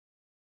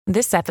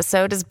This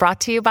episode is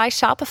brought to you by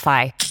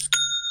Shopify.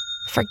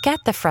 Forget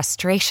the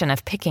frustration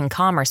of picking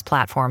commerce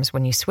platforms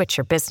when you switch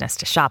your business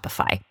to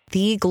Shopify,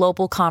 the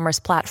global commerce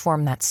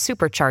platform that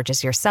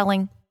supercharges your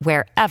selling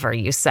wherever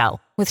you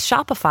sell. With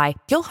Shopify,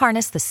 you'll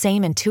harness the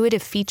same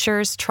intuitive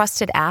features,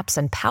 trusted apps,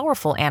 and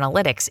powerful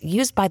analytics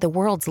used by the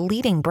world's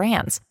leading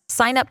brands.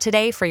 Sign up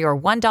today for your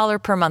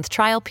 $1 per month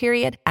trial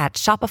period at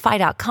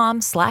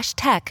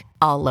shopify.com/tech,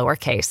 all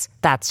lowercase.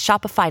 That's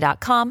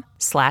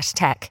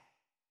shopify.com/tech.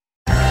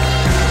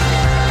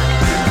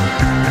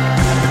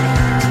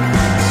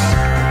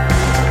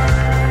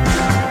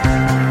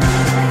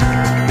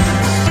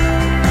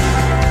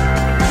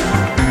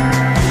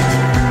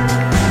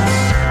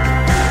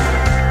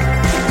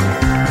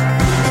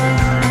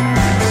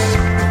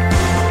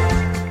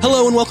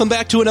 Hello and welcome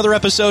back to another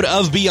episode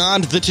of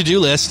Beyond the To-Do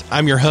List.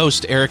 I'm your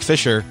host, Eric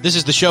Fisher. This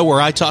is the show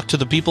where I talk to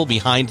the people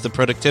behind the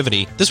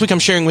productivity. This week I'm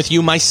sharing with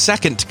you my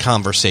second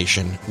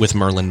conversation with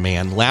Merlin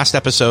Mann. Last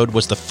episode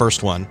was the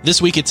first one.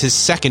 This week it's his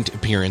second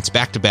appearance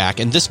back-to-back,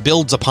 and this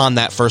builds upon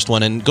that first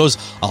one and goes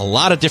a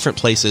lot of different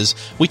places.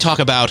 We talk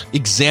about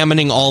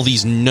examining all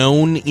these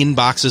known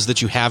inboxes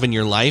that you have in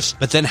your life,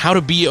 but then how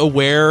to be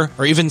aware,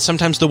 or even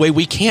sometimes the way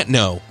we can't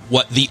know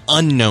what the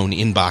unknown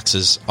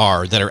inboxes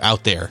are that are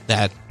out there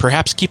that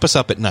perhaps keep us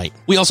up at night.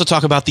 We also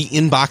talk about the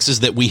inboxes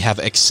that we have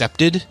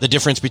accepted, the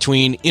difference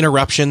between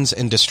interruptions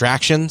and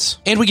distractions,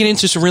 and we get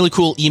into some really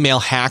cool email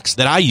hacks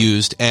that I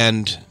used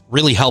and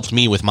really helped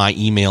me with my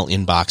email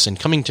inbox and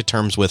coming to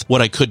terms with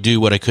what I could do,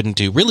 what I couldn't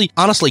do. Really,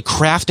 honestly,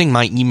 crafting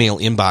my email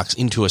inbox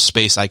into a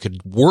space I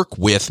could work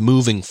with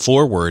moving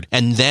forward,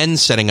 and then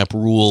setting up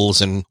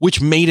rules, and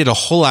which made it a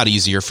whole lot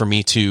easier for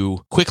me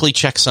to quickly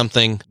check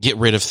something, get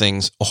rid of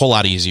things a whole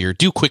lot easier,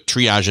 do quick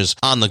triages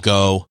on the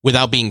go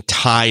without being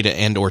tied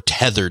and or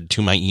tethered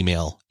to my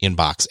email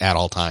inbox at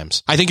all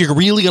times. I think you're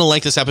really going to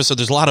like this episode.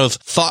 There's a lot of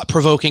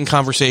thought-provoking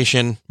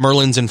conversation.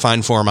 Merlin's in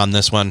fine form on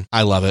this one.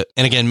 I love it.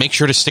 And again, make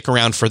sure to stick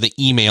around for the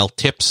email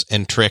tips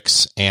and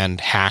tricks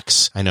and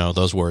hacks. I know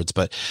those words,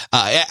 but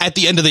at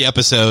the end of the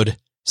episode.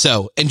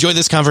 So enjoy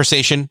this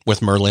conversation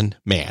with Merlin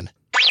Mann.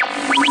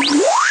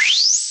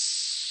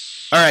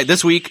 All right,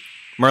 this week,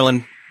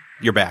 Merlin,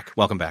 you're back.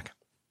 Welcome back.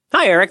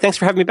 Hi, Eric. Thanks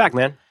for having me back,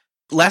 man.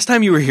 Last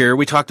time you were here,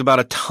 we talked about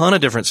a ton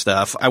of different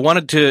stuff. I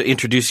wanted to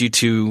introduce you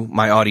to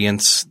my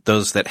audience,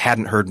 those that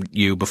hadn't heard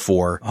you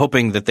before,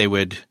 hoping that they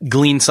would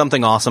glean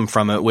something awesome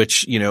from it,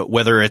 which, you know,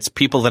 whether it's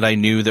people that I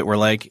knew that were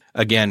like,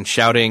 again,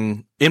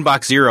 shouting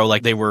inbox zero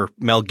like they were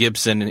Mel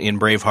Gibson in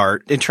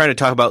Braveheart, and trying to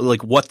talk about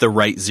like what the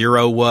right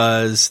zero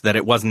was, that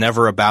it was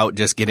never about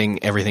just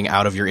getting everything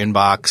out of your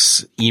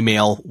inbox,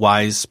 email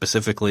wise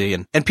specifically.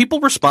 And people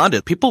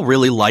responded. People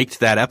really liked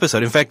that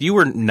episode. In fact, you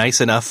were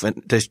nice enough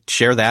to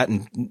share that,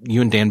 and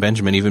you and Dan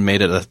Benjamin even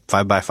made it a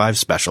 5x5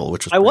 special,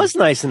 which was I was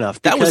nice enough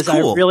because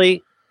that was cool.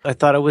 I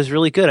thought it was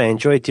really good. I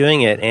enjoyed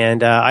doing it,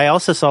 and I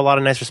also saw a lot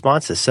of nice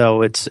responses.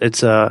 So it's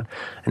an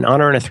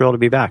honor and a thrill to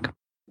be back.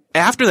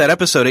 After that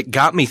episode, it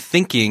got me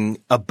thinking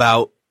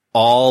about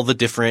all the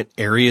different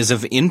areas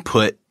of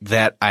input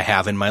that I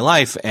have in my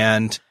life.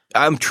 And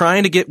I'm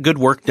trying to get good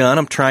work done.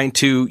 I'm trying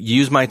to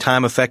use my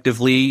time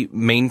effectively,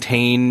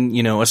 maintain,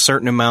 you know, a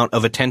certain amount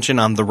of attention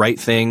on the right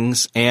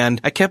things.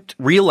 And I kept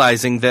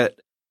realizing that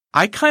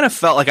I kind of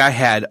felt like I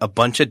had a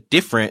bunch of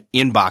different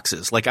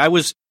inboxes. Like I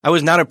was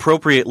not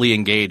appropriately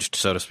engaged,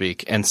 so to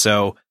speak. And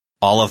so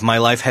all of my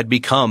life had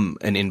become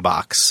an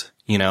inbox,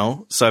 you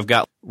know? So I've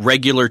got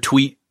regular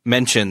tweet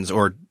mentions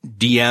or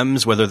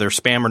DMs, whether they're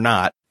spam or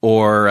not,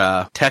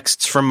 or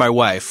texts from my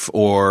wife,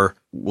 or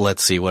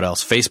let's see what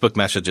else, Facebook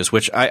messages,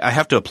 which I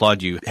have to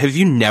applaud you. Have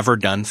you never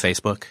done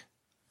Facebook?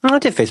 I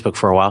did Facebook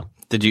for a while.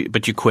 Did you?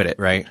 But you quit it,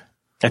 right?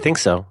 I think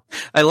so.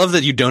 I love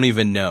that you don't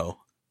even know.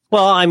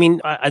 Well, I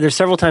mean, there's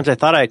several times I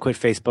thought I quit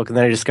Facebook, and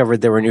then I discovered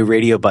there were new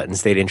radio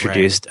buttons they'd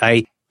introduced.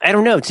 Right. I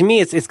don't know. To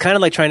me, it's kind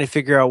of like trying to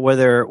figure out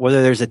whether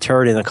there's a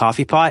turd in a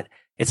coffee pot.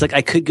 It's like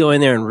I could go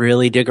in there and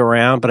really dig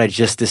around, but I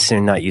just as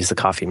soon not use the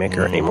coffee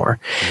maker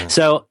anymore. Yeah.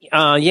 So,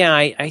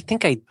 I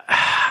think I'm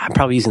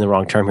probably using the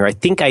wrong term here. I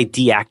think I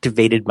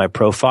deactivated my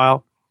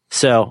profile.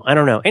 So I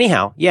don't know.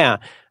 Anyhow, yeah,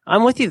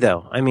 I'm with you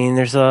though. I mean,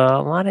 there's a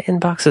lot of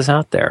inboxes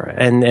out there,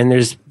 and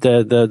there's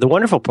the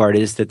wonderful part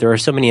is that there are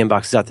so many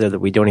inboxes out there that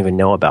we don't even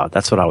know about.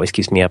 That's what always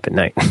keeps me up at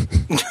night.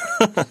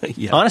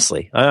 Yeah.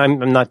 Honestly,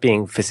 I'm not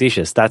being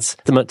facetious. To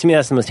me,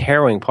 that's the most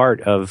harrowing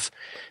part of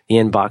the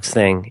inbox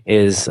thing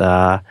is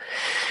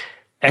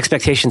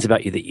expectations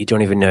about you that you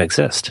don't even know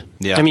exist.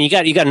 Yeah. I mean, you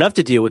got enough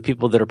to deal with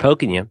people that are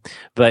poking you,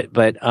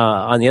 but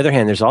on the other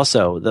hand, there's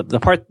also the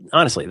part,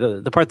 honestly,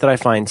 the part that I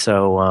find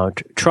so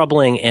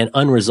troubling and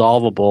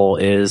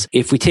unresolvable is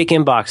if we take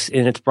inbox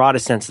in its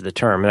broadest sense of the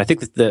term, and I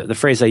think that the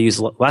phrase I used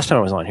last time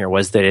I was on here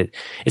was that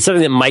it's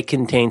something that might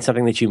contain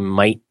something that you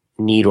might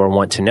need or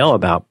want to know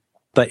about,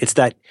 but it's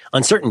that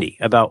uncertainty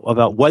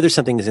about whether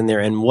something is in there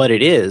and what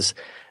it is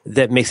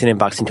that makes an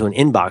inbox into an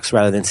inbox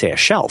rather than, say, a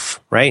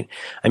shelf, right?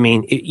 I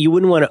mean, you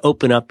wouldn't want to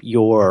open up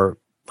your,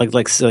 like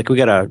we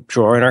got a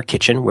drawer in our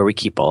kitchen where we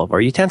keep all of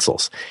our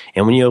utensils.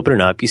 And when you open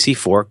it up, you see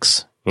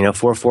forks,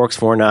 4 forks,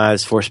 4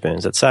 knives, 4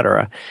 spoons,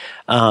 etc.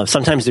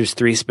 Sometimes there's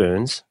 3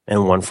 spoons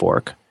and 1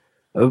 fork,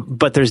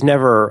 but there's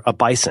never a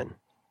bison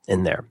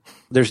in there.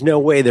 There's no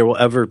way there will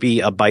ever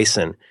be a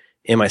bison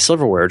in my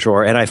silverware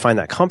drawer, and I find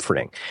that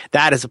comforting.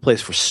 That is a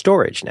place for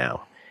storage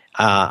now.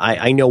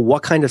 I know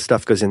what kind of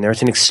stuff goes in there.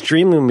 It's an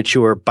extremely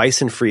mature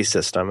bison-free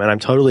system, and I'm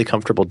totally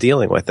comfortable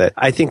dealing with it.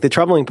 I think the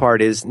troubling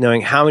part is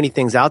knowing how many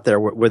things out there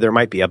where there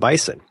might be a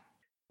bison.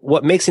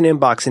 What makes an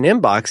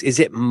inbox is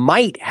it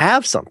might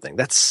have something.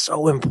 That's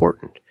so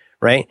important,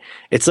 right?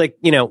 It's like,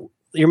 your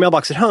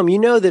mailbox at home,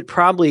 that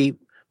probably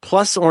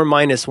plus or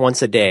minus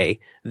once a day,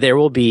 there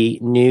will be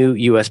new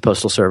U.S.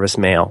 Postal Service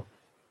mail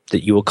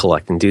that you will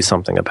collect and do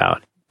something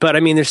about. But I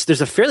mean,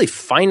 there's a fairly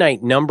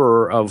finite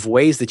number of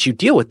ways that you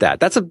deal with that.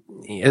 That's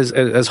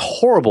as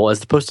horrible as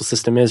the postal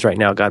system is right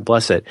now. God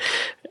bless it.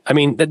 I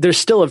mean, there's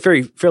still a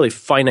fairly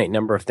finite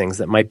number of things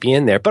that might be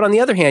in there. But on the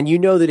other hand,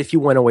 that if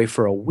you went away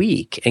for a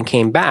week and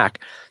came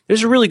back,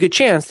 there's a really good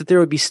chance that there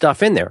would be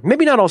stuff in there.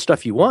 Maybe not all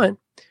stuff you want,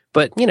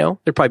 but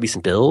there'd probably be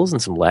some bills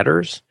and some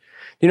letters.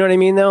 You know what I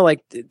mean, though?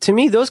 Like, to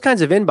me, those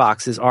kinds of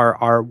inboxes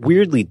are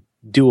weirdly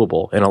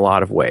doable in a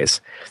lot of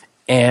ways.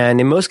 And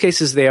in most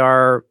cases, they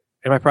are.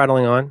 Am I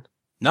prattling on?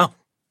 No.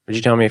 Would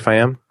you tell me if I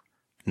am?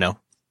 No.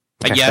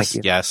 Okay,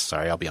 yes.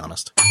 Sorry, I'll be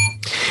honest.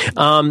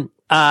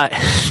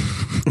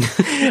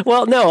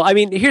 Well, no. I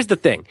mean, here's the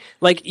thing.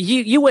 Like,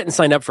 you went and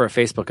signed up for a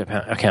Facebook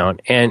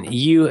account, and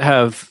you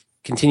have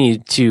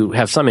continued to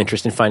have some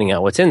interest in finding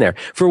out what's in there.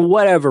 For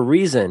whatever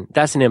reason,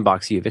 that's an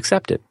inbox you've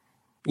accepted.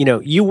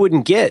 You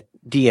wouldn't get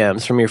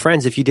DMs from your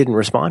friends if you didn't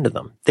respond to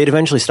them. They'd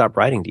eventually stop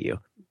writing to you.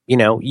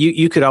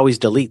 You could always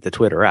delete the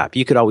Twitter app.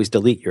 You could always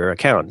delete your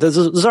account.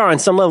 Those are on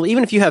some level,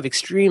 even if you have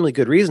extremely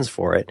good reasons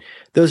for it,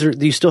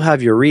 you still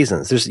have your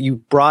reasons. You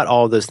brought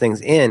all those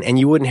things in, and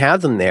you wouldn't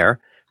have them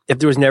there if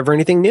there was never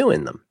anything new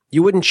in them.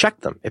 You wouldn't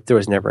check them if there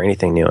was never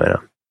anything new in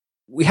them.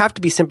 We have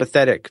to be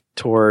sympathetic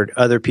toward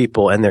other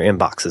people and their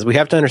inboxes. We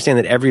have to understand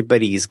that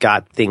everybody's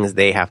got things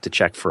they have to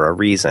check for a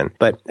reason.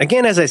 But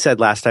again, as I said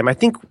last time, I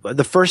think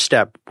the first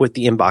step with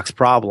the inbox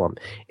problem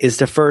is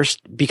to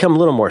first become a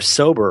little more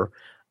sober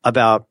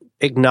about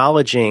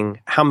acknowledging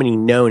how many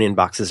known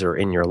inboxes are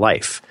in your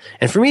life.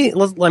 And for me,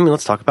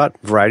 let's talk about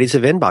varieties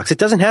of inbox. It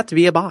doesn't have to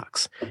be a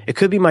box. It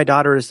could be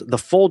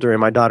the folder in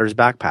my daughter's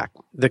backpack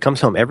that comes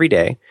home every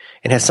day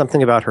and has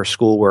something about her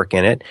schoolwork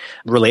in it.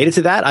 Related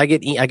to that, I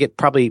get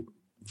probably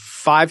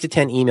 5 to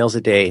 10 emails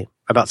a day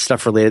about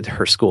stuff related to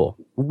her school.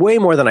 Way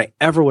more than I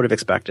ever would have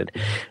expected.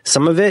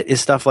 Some of it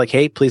is stuff like,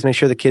 hey, please make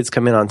sure the kids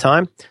come in on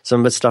time. Some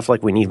of it's stuff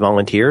like, we need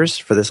volunteers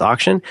for this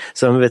auction.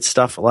 Some of it's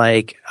stuff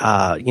like,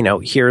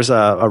 here's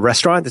a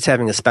restaurant that's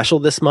having a special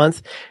this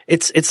month.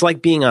 It's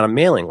like being on a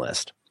mailing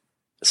list.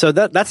 So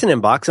that's an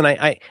inbox, and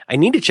I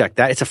need to check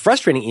that. It's a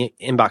frustrating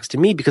inbox to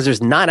me because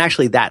there's not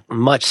actually that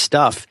much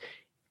stuff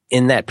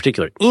in that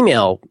particular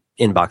email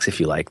inbox, if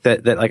you like,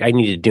 that like I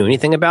need to do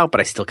anything about, but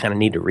I still kind of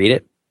need to read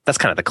it. That's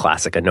kind of the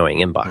classic annoying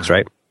inbox,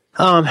 right?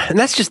 And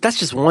that's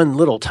just one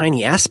little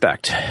tiny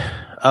aspect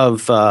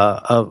of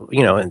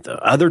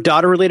other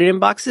daughter-related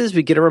inboxes.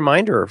 We get a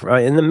reminder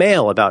in the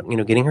mail about,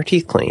 getting her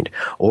teeth cleaned,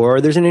 or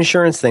there's an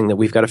insurance thing that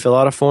we've got to fill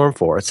out a form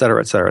for, et cetera,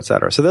 et cetera, et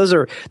cetera. So those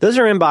are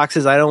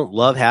inboxes I don't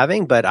love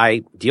having, but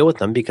I deal with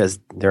them because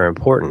they're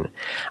important.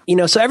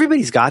 So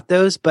everybody's got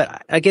those,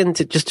 but again,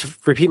 to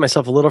repeat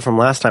myself a little from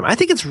last time, I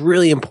think it's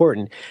really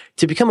important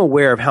to become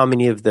aware of how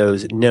many of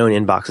those known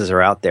inboxes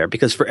are out there,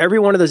 because for every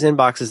one of those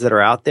inboxes that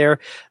are out there,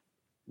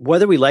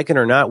 whether we like it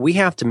or not, we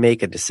have to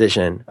make a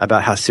decision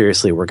about how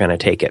seriously we're going to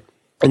take it.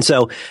 And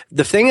so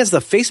the thing is, the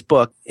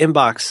Facebook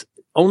inbox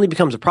only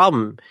becomes a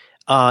problem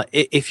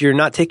if you're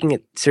not taking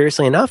it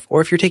seriously enough,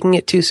 or if you're taking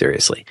it too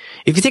seriously.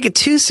 If you take it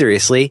too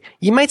seriously,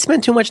 you might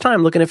spend too much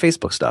time looking at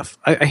Facebook stuff.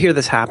 I hear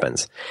this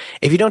happens.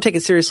 If you don't take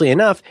it seriously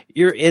enough,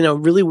 you're in a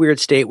really weird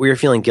state where you're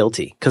feeling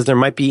guilty because there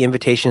might be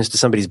invitations to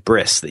somebody's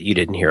bris that you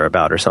didn't hear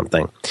about or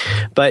something.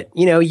 But,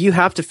 you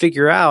have to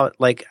figure out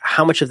like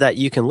how much of that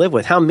you can live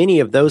with. How many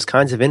of those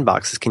kinds of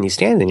inboxes can you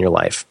stand in your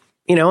life?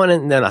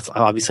 And then that's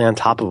obviously on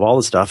top of all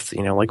the stuff,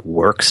 like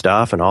work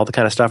stuff and all the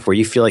kind of stuff where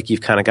you feel like you've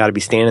kind of got to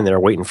be standing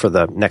there waiting for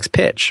the next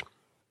pitch.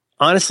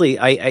 Honestly,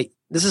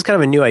 this is kind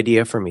of a new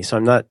idea for me, so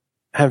I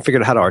haven't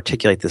figured out how to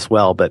articulate this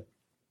well. But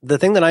the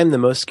thing that I'm the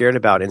most scared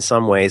about in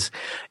some ways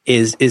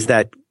is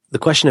that the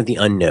question of the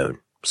unknown.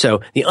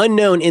 So the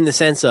unknown in the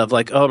sense of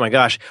like, oh my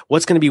gosh,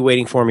 what's going to be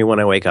waiting for me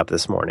when I wake up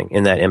this morning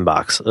in that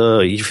inbox?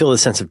 You feel the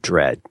sense of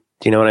dread.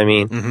 Do you know what I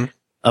mean? Mm-hmm.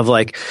 Of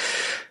like,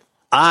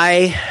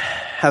 I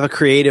have a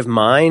creative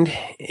mind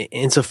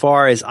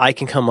insofar as I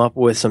can come up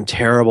with some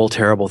terrible,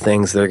 terrible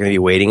things that are going to be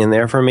waiting in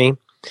there for me.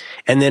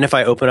 And then if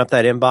I open up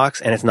that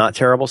inbox and it's not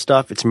terrible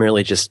stuff, it's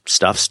merely just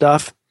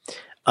stuff.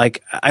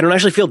 Like, I don't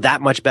actually feel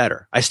that much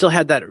better. I still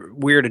had that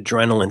weird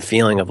adrenaline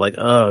feeling of like,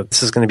 oh,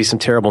 this is going to be some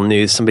terrible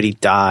news. Somebody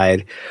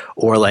died,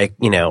 or like,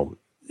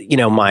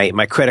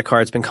 my credit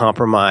card's been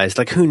compromised.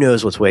 Like, who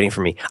knows what's waiting for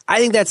me? I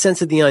think that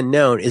sense of the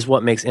unknown is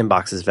what makes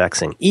inboxes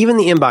vexing, even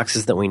the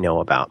inboxes that we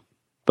know about.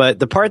 But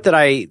the part that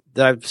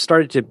I've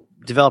started to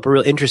develop a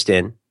real interest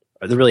in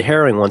the really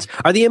harrowing ones,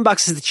 are the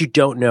inboxes that you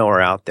don't know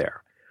are out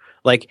there.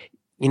 Like,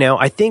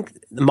 I think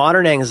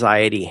modern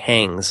anxiety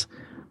hangs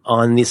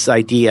on this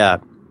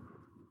idea.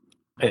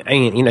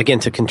 Again,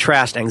 to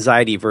contrast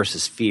anxiety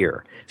versus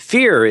fear.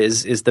 Fear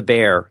is the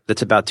bear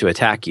that's about to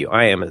attack you.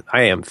 I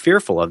am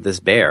fearful of this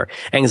bear.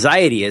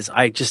 Anxiety is,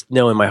 I just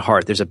know in my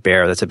heart there's a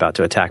bear that's about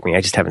to attack me.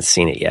 I just haven't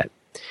seen it yet.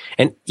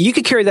 And you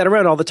could carry that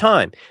around all the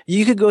time.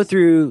 You could go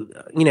through,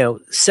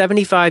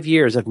 75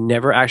 years of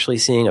never actually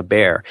seeing a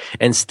bear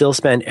and still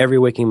spend every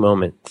waking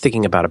moment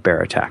thinking about a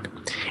bear attack.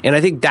 And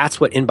I think that's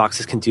what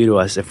inboxes can do to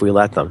us if we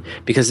let them,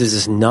 because there's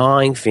this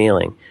gnawing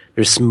feeling.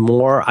 There's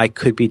more I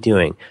could be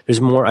doing. There's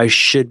more I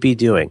should be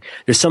doing.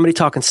 There's somebody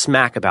talking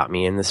smack about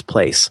me in this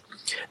place.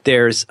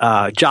 There's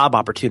job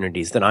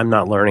opportunities that I'm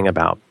not learning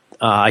about.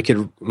 I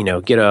could,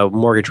 get a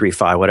mortgage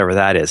refi, whatever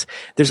that is.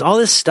 There's all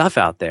this stuff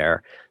out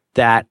there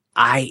that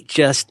I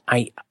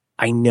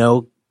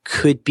know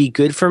could be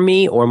good for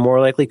me, or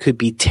more likely could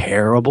be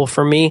terrible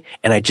for me,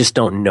 and I just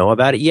don't know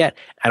about it yet.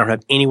 I don't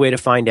have any way to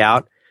find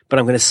out, but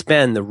I'm going to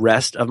spend the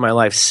rest of my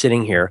life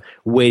sitting here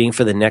waiting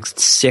for the next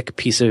sick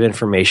piece of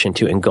information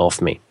to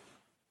engulf me.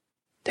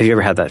 Have you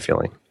ever had that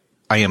feeling?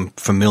 I am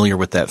familiar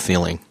with that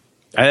feeling.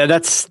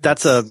 That's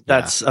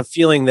a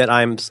feeling that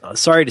I'm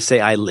sorry to say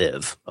I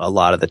live a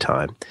lot of the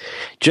time.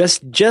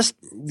 Just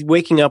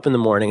waking up in the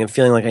morning and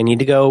feeling like I need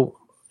to go,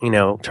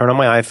 turn on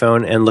my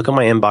iPhone and look at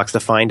my inbox to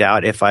find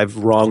out if I've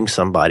wronged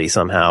somebody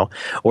somehow,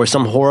 or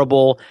some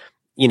horrible,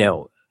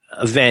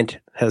 event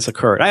has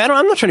occurred.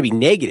 I'm not trying to be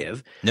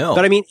negative. No.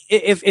 But I mean,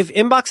 if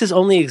inboxes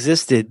only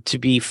existed to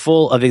be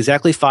full of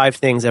exactly 5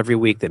 things every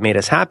week that made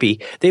us happy,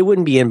 they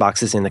wouldn't be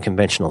inboxes in the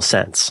conventional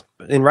sense.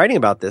 In writing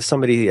about this,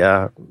 somebody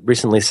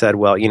recently said,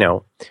 well,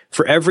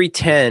 for every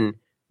 10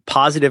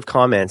 positive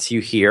comments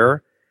you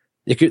hear,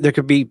 there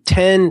could be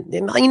 10,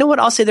 you know what?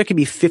 I'll say there could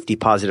be 50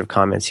 positive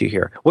comments you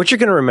hear. What you're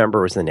going to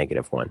remember is the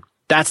negative one.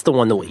 That's the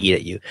one that will eat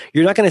at you.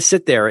 You're not going to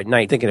sit there at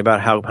night thinking about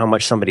how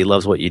much somebody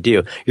loves what you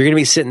do. You're going to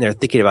be sitting there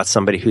thinking about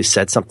somebody who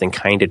said something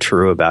kind of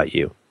true about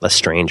you, a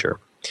stranger.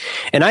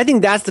 And I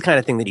think that's the kind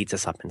of thing that eats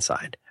us up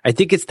inside. I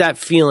think it's that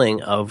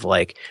feeling of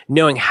like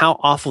knowing how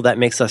awful that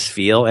makes us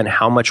feel and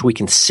how much we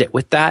can sit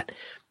with that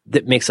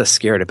makes us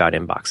scared about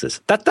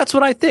inboxes. That's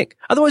what I think.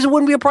 Otherwise, it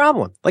wouldn't be a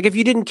problem. Like if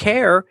you didn't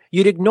care,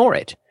 you'd ignore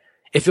it.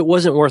 If it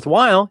wasn't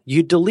worthwhile,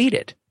 you'd delete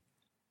it.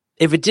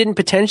 If it didn't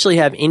potentially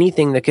have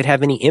anything that could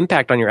have any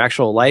impact on your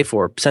actual life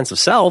or sense of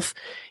self,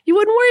 you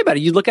wouldn't worry about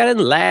it. You'd look at it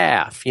and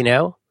laugh,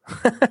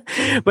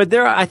 But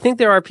I think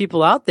there are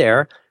people out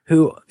there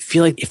who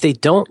feel like if they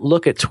don't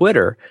look at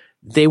Twitter,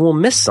 they will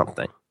miss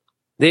something.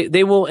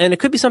 They will, and it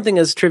could be something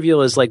as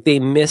trivial as like they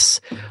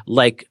miss,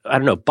 like, I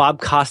don't know,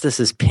 Bob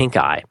Costas's pink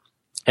eye,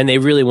 and they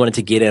really wanted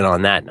to get in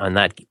on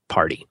that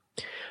party.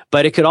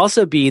 But it could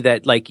also be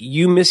that like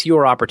you miss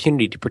your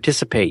opportunity to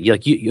participate.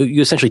 Like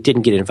you essentially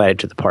didn't get invited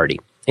to the party.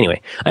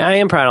 Anyway, I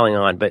am prattling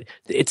on, but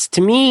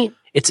to me,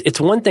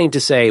 it's one thing to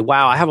say,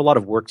 wow, I have a lot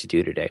of work to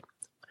do today.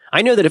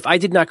 I know that if I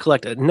did not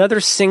collect another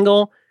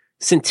single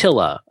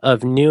scintilla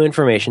of new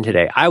information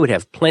today, I would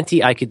have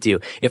plenty I could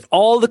do. If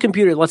all the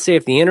computer, let's say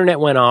if the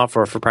internet went off,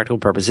 or for practical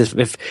purposes,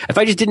 if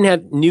I just didn't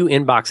have new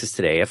inboxes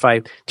today, if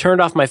I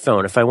turned off my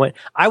phone,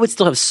 I would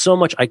still have so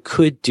much I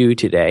could do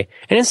today.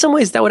 And in some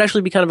ways that would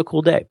actually be kind of a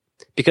cool day,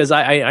 because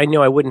I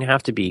know I wouldn't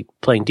have to be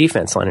playing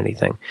defense on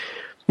anything.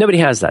 Nobody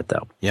has that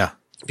though. Yeah.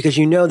 Because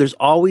there's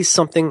always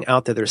something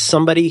out there. There's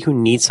somebody who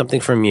needs something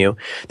from you.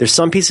 There's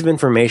some piece of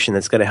information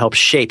that's going to help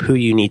shape who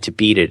you need to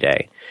be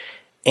today.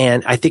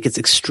 And I think it's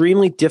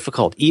extremely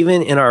difficult,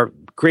 even in our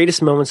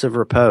greatest moments of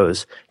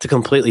repose, to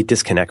completely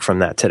disconnect from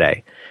that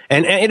today.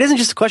 And it isn't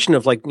just a question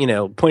of like,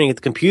 pointing at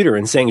the computer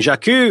and saying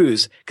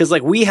j'accuse, because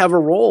like we have a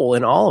role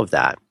in all of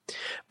that.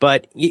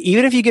 But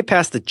even if you get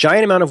past the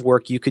giant amount of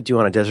work you could do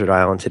on a desert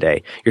island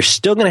today, you're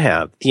still going to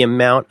have the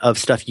amount of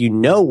stuff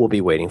will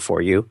be waiting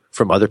for you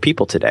from other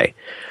people today.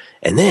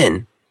 And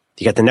then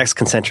you got the next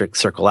concentric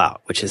circle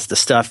out, which is the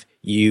stuff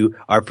you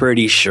are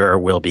pretty sure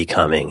will be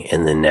coming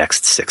in the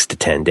next 6 to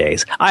 10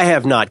 days. I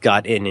have not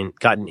gotten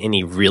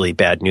any really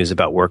bad news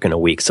about work in a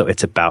week, so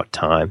it's about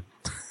time.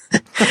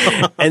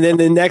 And then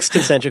the next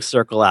concentric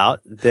circle out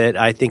that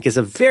I think is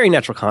a very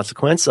natural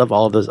consequence of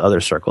all of those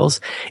other circles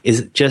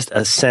is just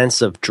a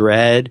sense of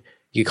dread.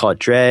 You could call it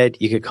dread.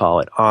 You could call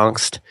it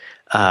angst.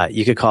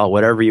 You could call it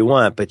whatever you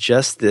want, but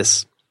just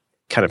this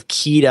kind of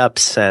keyed up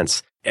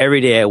sense. Every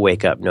day I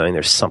wake up knowing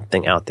there's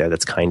something out there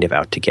that's kind of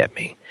out to get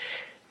me.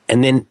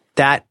 And then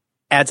that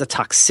adds a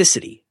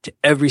toxicity to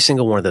every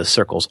single one of those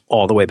circles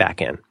all the way back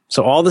in.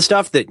 So all the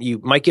stuff that you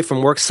might get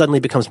from work suddenly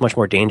becomes much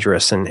more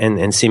dangerous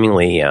and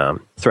seemingly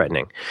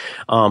threatening.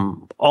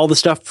 All the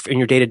stuff in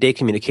your day-to-day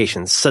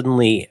communications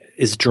suddenly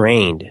is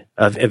drained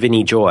of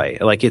any joy.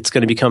 Like it's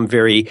going to become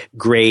very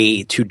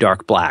gray to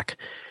dark black.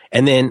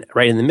 And then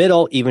right in the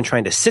middle, even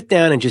trying to sit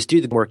down and just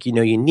do the work you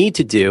need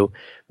to do,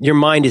 your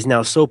mind is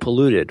now so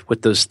polluted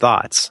with those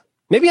thoughts.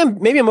 Maybe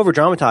I'm over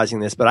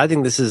dramatizing this, but I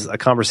think this is a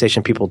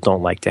conversation people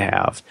don't like to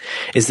have.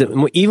 Is that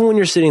even when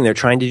you're sitting there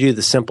trying to do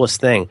the simplest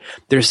thing,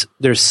 there's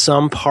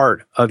some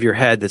part of your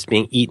head that's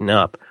being eaten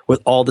up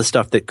with all the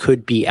stuff that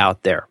could be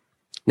out there.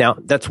 Now,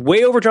 that's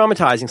way over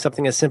dramatizing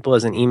something as simple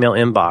as an email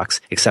inbox,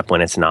 except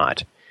when it's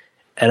not.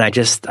 And I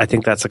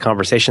think that's a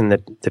conversation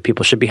that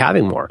people should be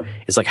having more.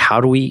 It's like,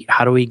 how do we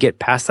get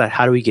past that?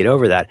 How do we get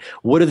over that?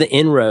 What are the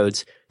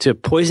inroads to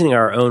poisoning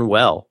our own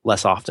well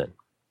less often?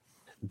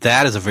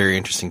 That is a very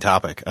interesting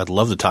topic. I'd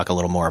love to talk a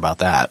little more about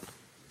that.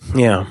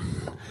 Yeah.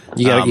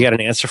 You got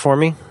an answer for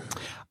me?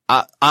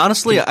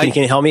 Honestly,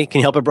 can you help me? Can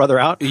you help a brother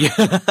out?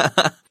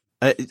 Yeah.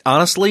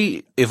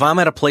 Honestly, if I'm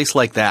at a place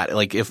like that,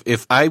 like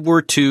if I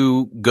were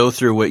to go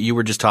through what you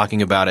were just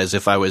talking about as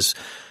if I was,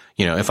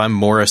 if I'm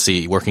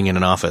Morrissey working in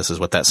an office is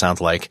what that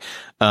sounds like.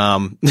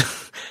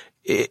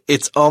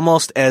 It's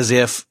almost as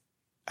if,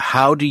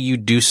 how do you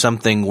do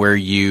something where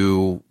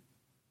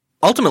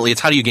ultimately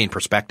it's how do you gain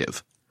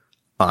perspective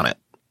on it,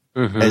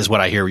 is what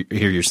I hear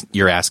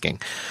you're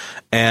asking.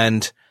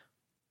 And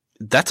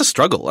that's a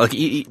struggle. Like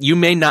you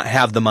may not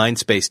have the mind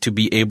space to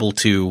be able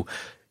to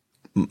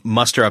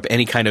muster up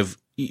any kind of,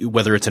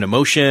 whether it's an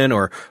emotion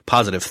or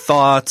positive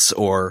thoughts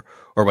or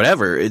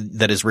whatever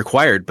that is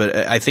required. But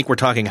I think we're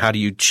talking, how do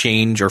you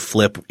change or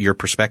flip your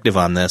perspective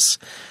on this?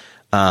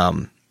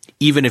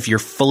 Even if you're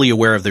fully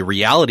aware of the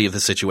reality of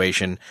the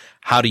situation,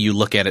 how do you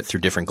look at it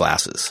through different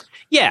glasses?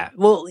 Yeah.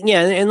 Well,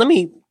 yeah. And let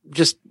me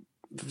just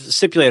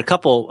stipulate a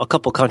couple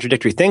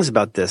contradictory things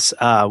about this,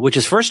 which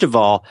is, first of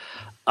all,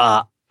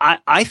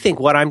 I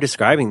think what I'm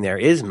describing there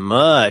is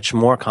much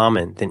more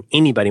common than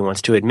anybody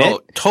wants to admit.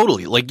 Oh,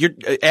 totally. Like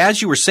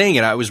as you were saying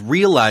it, I was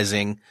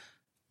realizing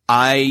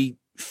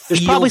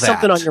there's probably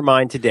something on your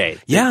mind today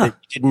that you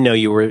didn't know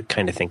you were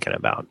kind of thinking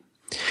about.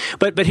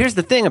 But here's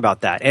the thing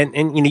about that.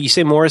 And you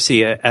say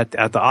Morrissey at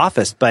the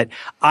office, but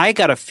I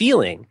got a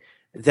feeling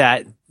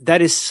that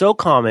is so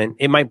common,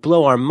 it might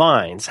blow our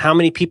minds how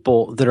many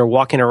people that are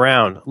walking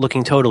around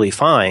looking totally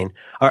fine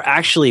are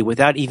actually,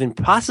 without even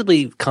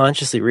possibly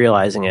consciously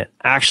realizing it,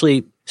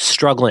 actually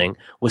struggling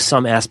with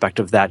some aspect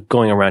of that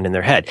going around in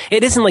their head.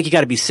 It isn't like you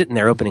got to be sitting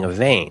there opening a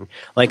vein.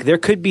 Like there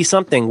could be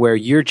something where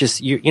you're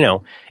just,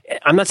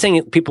 I'm not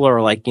saying people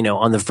are like,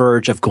 on the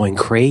verge of going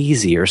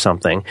crazy or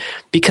something,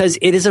 because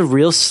it is a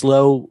real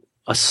slow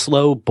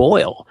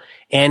boil.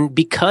 And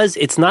because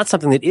it's not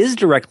something that is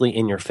directly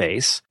in your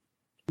face,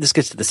 this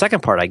gets to the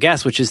second part, I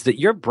guess, which is that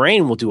your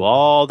brain will do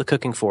all the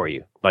cooking for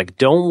you. Like,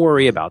 don't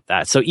worry about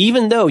that. So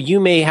even though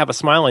you may have a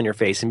smile on your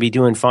face and be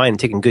doing fine and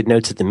taking good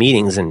notes at the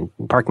meetings and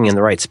parking in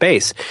the right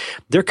space,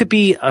 there could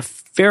be a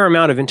fair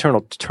amount of internal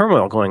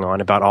turmoil going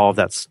on about all of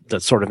that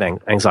sort of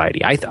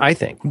anxiety, I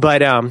think. But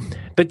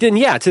then,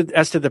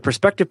 as to the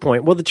perspective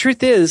point, well, the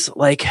truth is,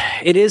 like,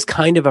 it is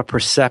kind of a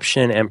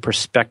perception and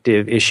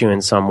perspective issue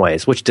in some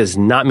ways, which does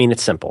not mean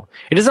it's simple.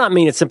 It does not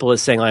mean it's simple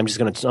as saying, I'm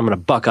going to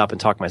buck up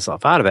and talk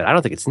myself out of it. I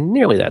don't think it's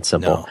nearly that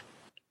simple.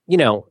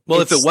 No.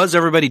 Well, if it was,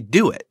 everybody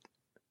do it.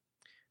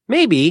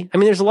 Maybe. I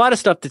mean, there's a lot of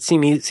stuff that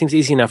seems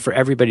easy enough for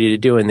everybody to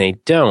do and they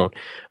don't.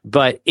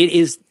 But it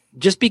is,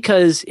 just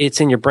because it's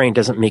in your brain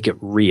doesn't make it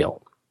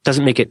real.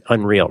 Doesn't make it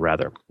unreal,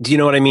 rather. Do you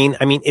know what I mean?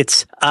 I mean,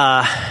 it's,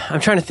 I'm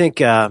trying to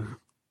think, if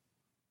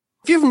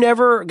you've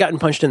never gotten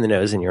punched in the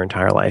nose in your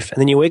entire life, and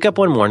then you wake up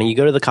one morning, you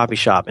go to the coffee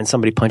shop and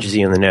somebody punches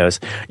you in the nose,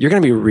 you're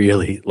going to be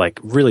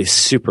really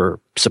super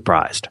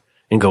surprised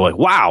and go like,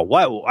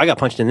 wow, I got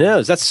punched in the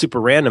nose. That's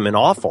super random and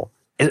awful.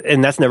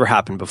 And that's never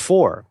happened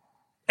before.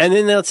 And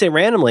then let's say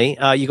randomly,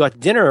 you go out to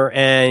dinner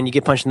and you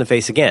get punched in the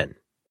face again,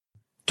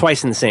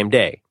 twice in the same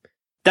day.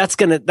 That's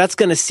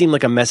gonna seem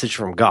like a message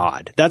from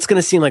God. That's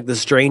gonna seem like the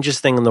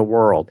strangest thing in the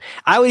world.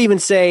 I would even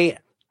say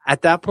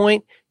at that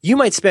point, you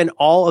might spend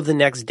all of the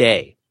next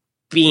day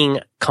being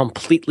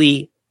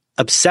completely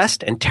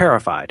obsessed and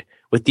terrified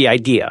with the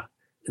idea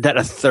that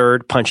a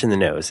third punch in the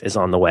nose is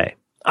on the way.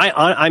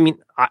 I mean,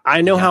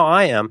 I know how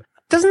I am.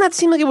 Doesn't that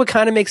seem like it would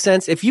kind of make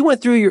sense if you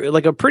went through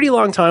a pretty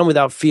long time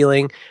without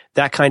feeling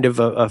that kind of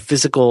a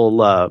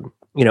physical,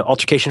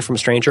 altercation from a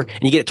stranger,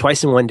 and you get it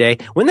twice in one day?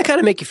 Wouldn't that kind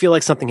of make you feel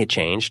like something had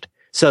changed?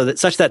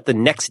 Such that the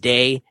next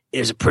day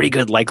there's a pretty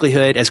good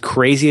likelihood, as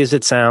crazy as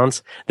it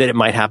sounds, that it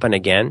might happen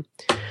again.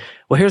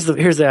 Well, here's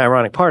the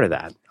ironic part of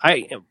that.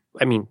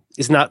 I mean,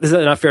 is that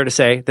not fair to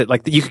say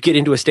that you could get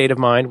into a state of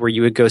mind where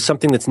you would go,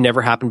 something that's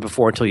never happened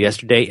before until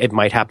yesterday, it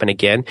might happen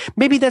again.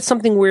 Maybe that's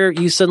something where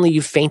you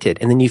fainted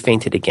and then you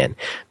fainted again.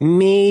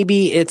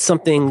 Maybe it's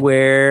something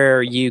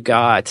where you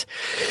got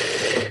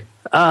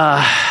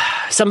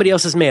somebody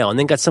else's mail and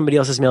then got somebody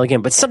else's mail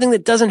again. But something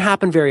that doesn't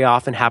happen very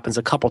often happens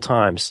a couple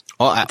times.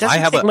 Well, I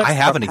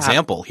have an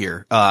example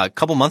here. A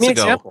couple months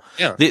ago,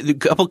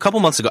 a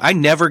couple months ago, I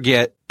never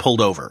get pulled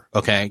over.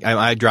 Okay,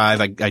 I drive.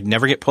 I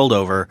never get pulled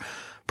over.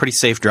 Pretty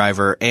safe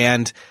driver,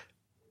 and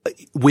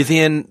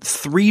within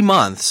 3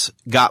 months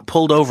got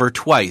pulled over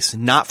twice,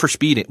 not for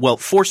speeding. Well,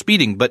 for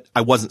speeding, but I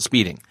wasn't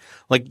speeding.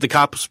 Like the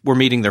cops were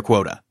meeting their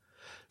quota.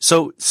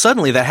 So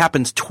suddenly that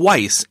happens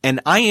twice, and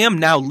I am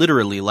now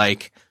literally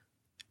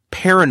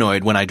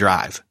paranoid when I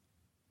drive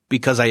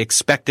because I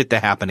expect it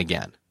to happen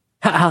again.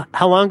 How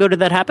long ago did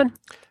that happen?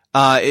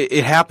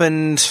 It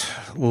happened,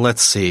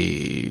 let's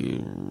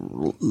see,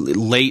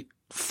 late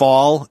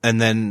fall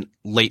and then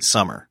late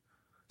summer.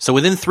 So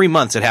within 3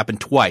 months, it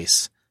happened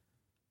twice.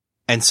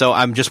 And so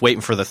I'm just waiting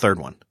for the third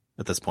one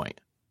at this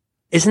point.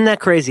 Isn't that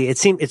crazy?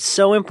 It's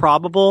so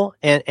improbable.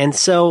 And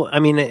so, I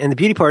mean, and the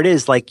beauty part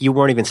is like you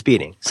weren't even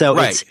speeding. So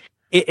Right.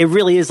 it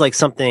really is like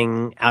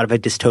something out of a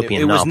dystopian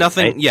It was novel,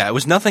 nothing. right? Yeah, it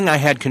was nothing I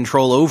had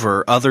control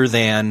over other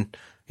than,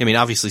 I mean,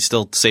 obviously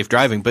still safe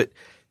driving, but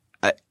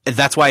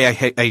that's why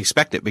I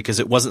expect it, because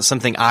it wasn't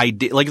something I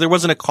did. Like there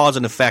wasn't a cause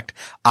and effect.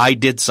 I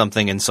did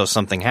something and so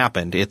something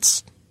happened.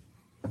 It's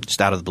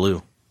just out of the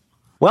blue.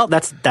 Well,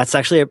 that's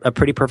actually a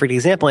pretty perfect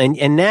example.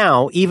 And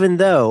now, even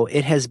though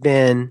it has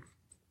been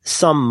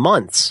some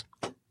months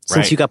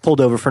since you got pulled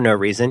over for no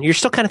reason, you're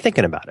still kind of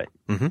thinking about it.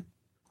 Mm-hmm.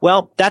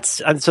 Well,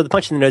 so the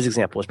punch in the nose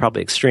example was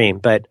probably extreme,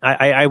 but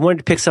I wanted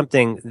to pick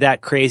something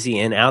that crazy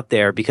and out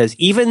there because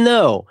even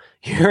though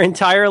your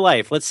entire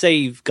life, let's say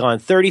you've gone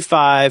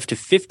 35 to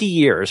 50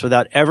 years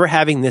without ever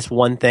having this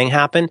one thing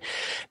happen,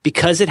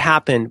 because it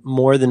happened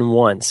more than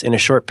once in a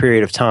short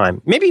period of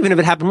time, maybe even if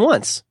it happened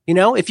once,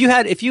 if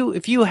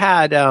you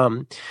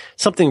had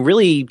something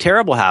really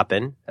terrible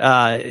happen,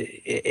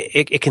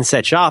 it can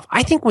set you off.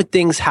 I think when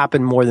things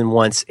happen more than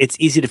once, it's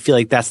easy to feel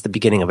like that's the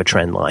beginning of a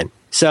trend line.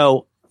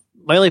 So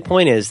my only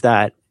point is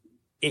that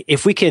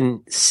if we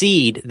can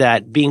seed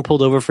that being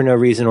pulled over for no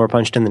reason or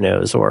punched in the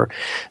nose or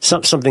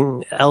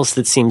something else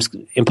that seems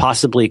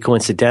impossibly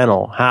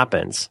coincidental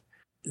happens,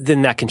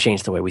 then that can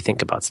change the way we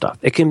think about stuff.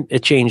 It can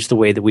change the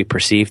way that we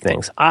perceive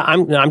things.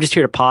 I'm just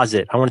here to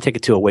posit. I want to take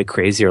it to a way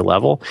crazier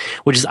level,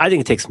 which is I think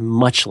it takes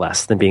much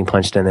less than being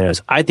punched in the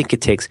nose. I think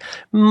it takes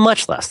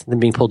much less than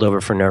being pulled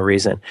over for no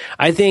reason.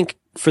 I think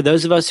for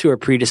those of us who are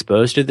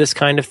predisposed to this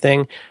kind of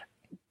thing,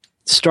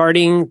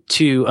 starting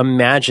to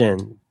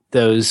imagine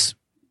those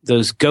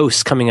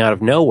ghosts coming out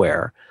of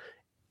nowhere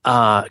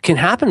can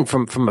happen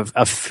from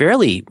a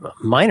fairly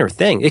minor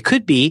thing. It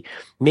could be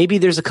maybe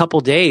there's a couple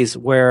days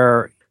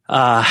where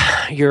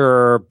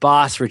your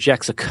boss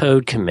rejects a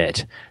code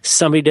commit.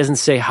 Somebody doesn't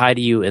say hi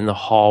to you in the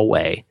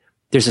hallway.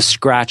 There's a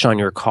scratch on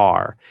your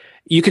car.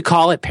 You could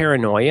call it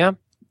paranoia,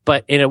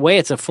 but in a way,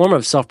 it's a form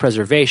of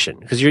self-preservation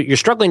because you're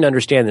struggling to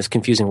understand this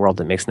confusing world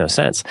that makes no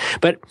sense.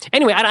 But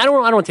anyway, I don't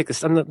want to take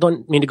this. I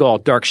don't mean to go all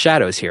dark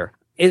shadows here.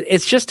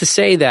 It's just to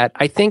say that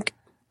I think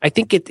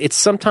it's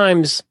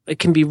sometimes it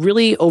can be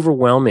really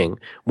overwhelming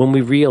when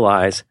we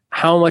realize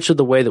how much of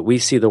the way that we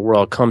see the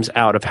world comes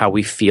out of how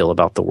we feel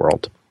about the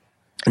world.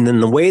 And then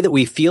the way that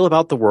we feel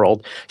about the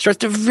world starts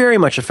to very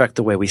much affect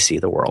the way we see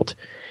the world.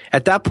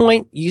 At that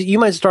point, you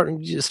might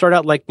start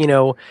out like,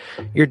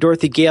 you're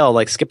Dorothy Gale,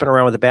 like skipping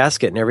around with a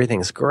basket and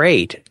everything's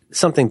great.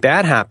 Something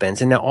bad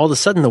happens. And now all of a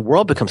sudden the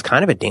world becomes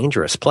kind of a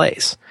dangerous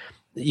place.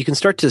 You can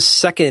start to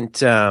second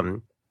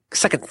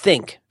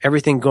think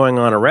everything going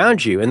on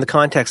around you in the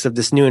context of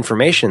this new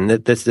information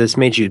that's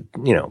made you,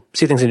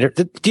 see things.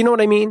 Do you know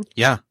what I mean?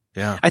 Yeah.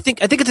 Yeah. I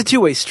think it's a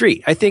two-way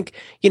street. I think,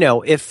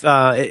 if,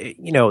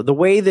 the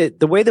way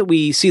that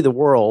we see the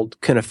world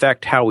can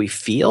affect how we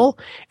feel,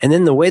 and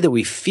then the way that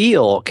we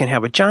feel can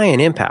have a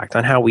giant impact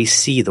on how we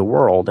see the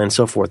world and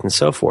so forth and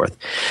so forth.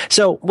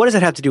 So what does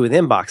that have to do with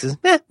inboxes?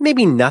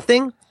 Maybe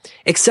nothing,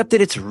 except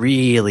that it's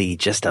really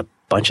just a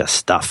bunch of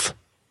stuff.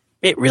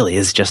 It really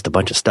is just a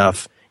bunch of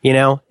stuff.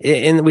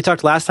 And we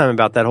talked last time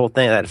about that whole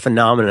thing, that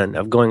phenomenon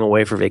of going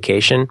away for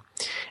vacation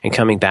and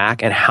coming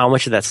back and how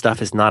much of that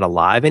stuff is not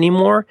alive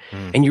anymore.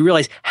 And you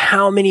realize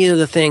how many of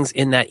the things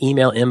in that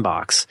email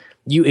inbox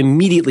you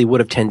immediately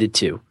would have tended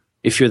to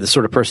if you're the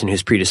sort of person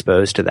who's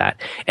predisposed to that.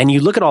 And you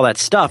look at all that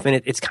stuff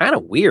and it's kind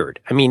of weird.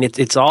 I mean,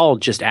 it's all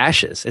just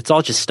ashes. It's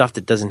all just stuff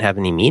that doesn't have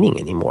any meaning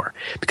anymore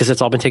because it's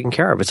all been taken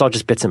care of. It's all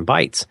just bits and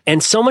bytes.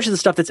 And so much of the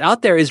stuff that's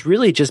out there is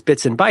really just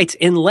bits and bytes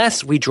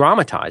unless we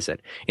dramatize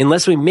it,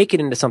 unless we make it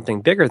into something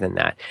bigger than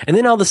that. And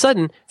then all of a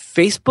sudden,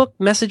 Facebook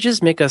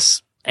messages make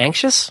us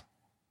anxious.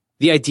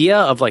 The idea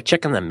of like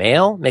checking the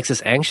mail makes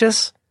us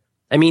anxious.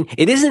 I mean,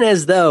 it isn't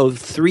as though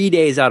 3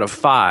 days out of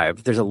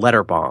 5, there's a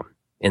letter bomb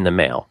in the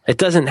mail. It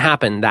doesn't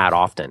happen that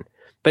often,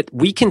 but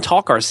we can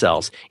talk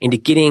ourselves into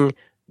getting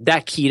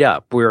that keyed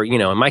up where,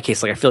 in my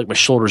case, like I feel like my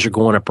shoulders are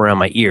going up around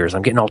my ears.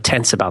 I'm getting all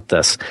tense about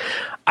this.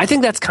 I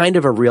think that's kind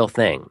of a real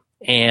thing.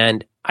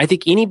 And I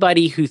think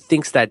anybody who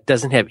thinks that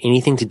doesn't have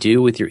anything to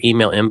do with your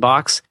email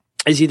inbox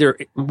is either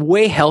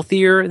way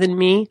healthier than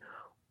me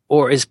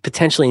or is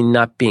potentially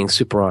not being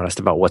super honest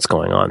about what's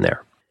going on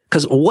there.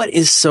 Because what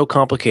is so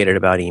complicated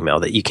about email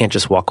that you can't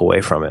just walk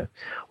away from it?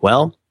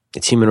 Well,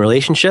 it's human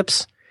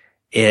relationships.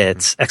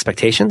 It's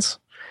expectations,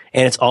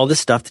 and it's all this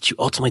stuff that you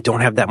ultimately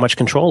don't have that much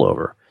control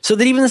over. So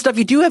that even the stuff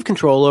you do have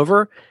control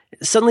over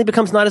suddenly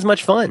becomes not as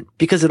much fun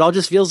because it all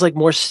just feels like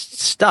more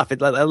stuff.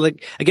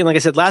 Like I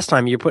said last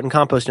time, you're putting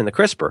compost in the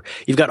crisper.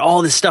 You've got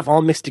all this stuff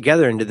all mixed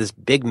together into this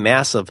big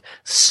mass of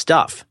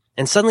stuff.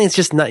 And suddenly it's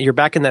just not, you're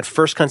back in that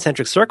first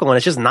concentric circle and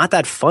it's just not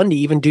that fun to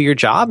even do your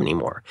job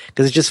anymore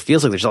because it just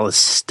feels like there's all this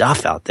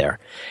stuff out there.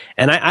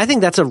 And I think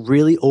that's a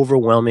really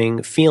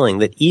overwhelming feeling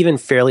that even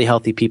fairly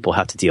healthy people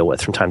have to deal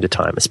with from time to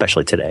time,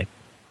 especially today.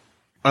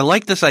 I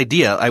like this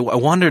idea. I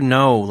wanted to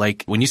know,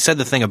 like, when you said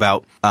the thing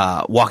about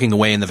walking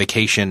away in the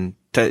vacation,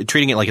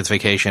 treating it like it's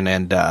vacation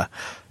and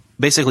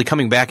basically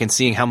coming back and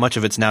seeing how much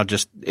of it's now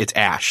just, it's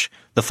ash.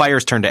 The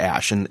fire's turned to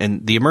ash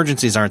and the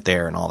emergencies aren't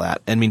there and all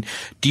that. I mean,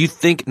 do you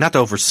think, not to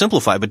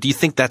oversimplify, but do you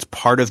think that's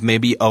part of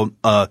maybe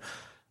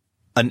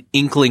an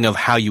inkling of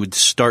how you would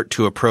start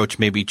to approach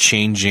maybe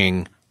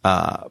changing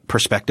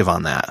perspective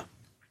on that?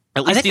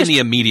 At least in the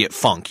immediate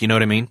funk, you know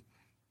what I mean?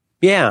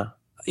 Yeah.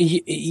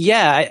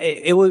 Yeah,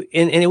 it would,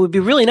 and it would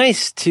be really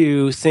nice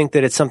to think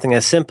that it's something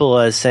as simple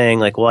as saying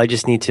like, well, I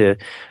just need to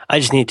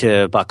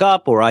buck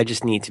up, or I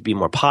just need to be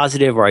more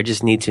positive, or I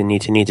just need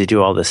to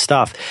do all this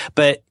stuff.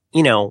 But,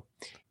 you know,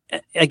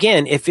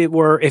 again, if it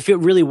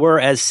really were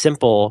as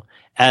simple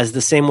as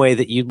the same way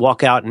that you'd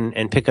walk out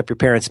and pick up your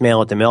parents'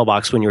 mail at the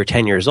mailbox when you were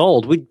 10 years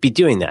old, we'd be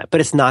doing that. But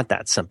it's not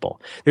that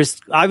simple. There's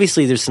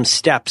some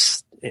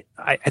steps.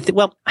 I think,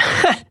 well,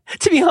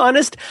 to be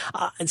honest,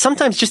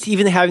 sometimes just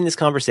even having this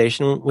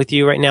conversation with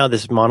you right now,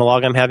 this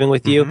monologue I'm having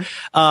with you,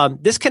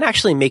 this can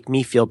actually make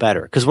me feel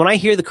better. Because when I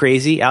hear the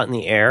crazy out in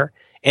the air,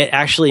 it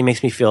actually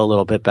makes me feel a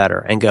little bit better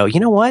and go, you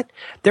know what?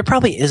 There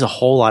probably is a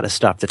whole lot of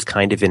stuff that's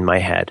kind of in my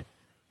head.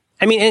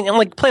 I mean, and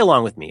like, play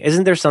along with me.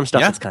 Isn't there some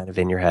stuff that's kind of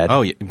in your head?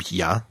 Oh,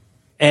 yeah.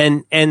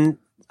 And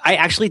I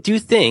actually do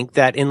think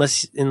that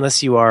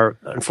unless you are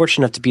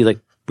unfortunate enough to be like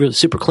really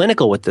super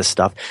clinical with this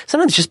stuff,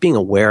 sometimes just being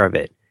aware of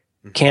it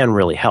can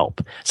really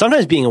help.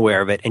 Sometimes being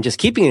aware of it and just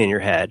keeping it in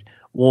your head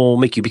will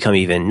make you become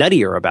even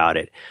nuttier about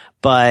it.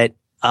 But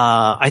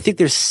I think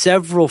there's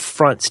several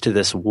fronts to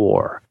this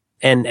war.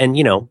 And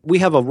you know, we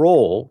have a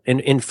role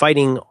in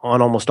fighting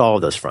on almost all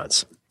of those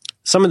fronts.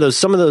 Some of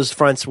those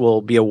fronts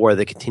will be a war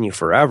that continue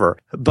forever,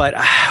 but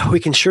we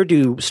can sure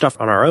do stuff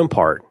on our own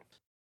part.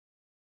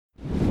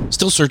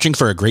 Still searching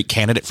for a great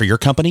candidate for your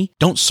company?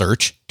 Don't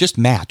search, just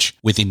match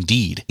with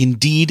Indeed.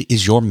 Indeed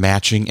is your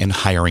matching and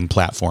hiring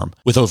platform.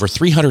 With over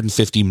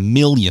 350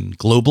 million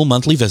global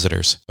monthly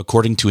visitors,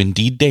 according to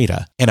Indeed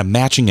data, and a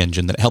matching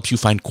engine that helps you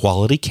find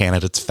quality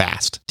candidates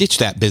fast. Ditch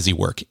that busy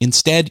work.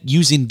 Instead,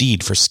 use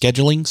Indeed for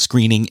scheduling,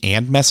 screening,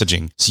 and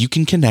messaging so you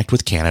can connect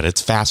with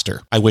candidates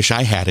faster. I wish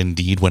I had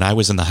Indeed when I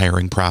was in the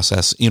hiring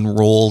process in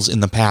roles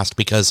in the past,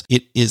 because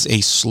it is a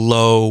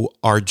slow,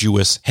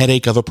 arduous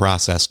headache of a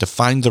process to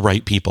find the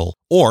right people.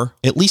 Or,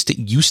 at least it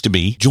used to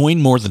be.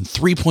 Join more than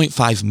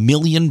 3.5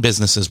 million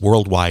businesses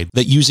worldwide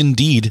that use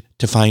Indeed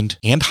to find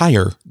and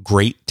hire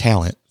great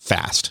talent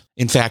fast.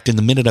 In fact, in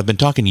the minute I've been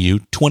talking to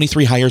you,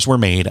 23 hires were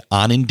made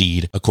on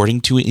Indeed,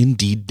 according to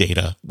Indeed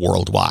data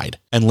worldwide.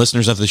 And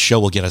listeners of this show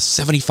will get a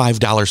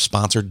 $75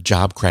 sponsored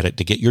job credit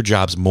to get your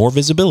jobs more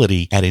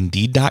visibility at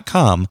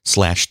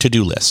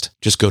Indeed.com/to-do list.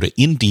 Just go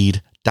to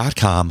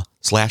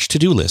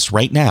Indeed.com/to-do list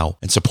right now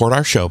and support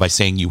our show by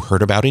saying you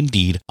heard about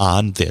Indeed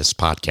on this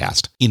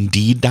podcast.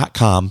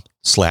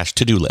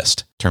 Indeed.com/to-do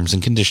list. Terms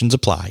and conditions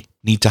apply.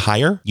 Need to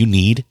hire? You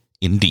need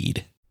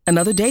Indeed.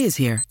 Another day is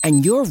here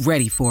and you're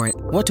ready for it.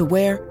 What to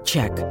wear?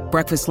 Check.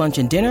 Breakfast, lunch,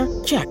 and dinner?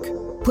 Check.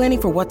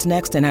 Planning for what's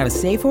next and how to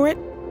save for it?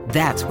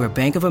 That's where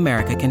Bank of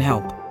America can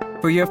help.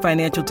 For your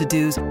financial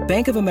to-dos,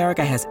 Bank of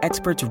America has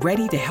experts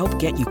ready to help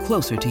get you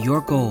closer to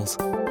your goals.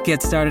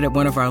 Get started at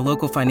one of our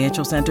local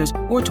financial centers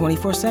or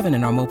 24/7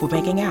 in our mobile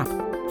banking app.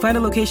 Find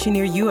a location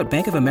near you at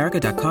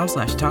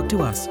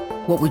bankofamerica.com/talktous.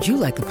 What would you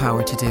like the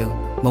power to do?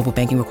 Mobile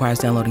banking requires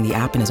downloading the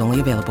app and is only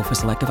available for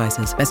select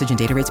devices. Message and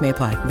data rates may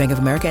apply. Bank of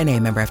America NA,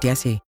 member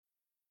FDIC.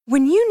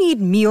 When you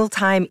need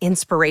mealtime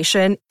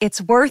inspiration,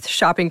 it's worth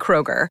shopping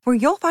Kroger, where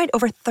you'll find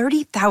over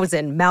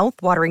 30,000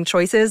 mouth-watering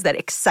choices that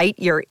excite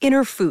your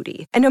inner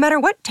foodie. And no matter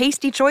what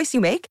tasty choice you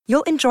make,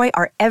 you'll enjoy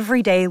our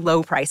everyday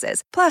low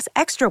prices, plus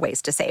extra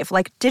ways to save,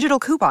 like digital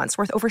coupons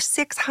worth over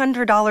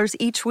 $600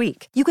 each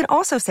week. You can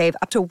also save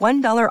up to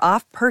 $1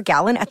 off per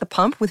gallon at the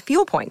pump with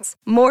fuel points.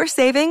 More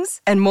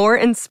savings and more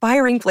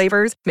inspiring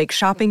flavors make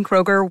shopping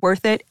Kroger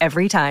worth it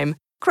every time.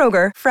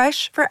 Kroger,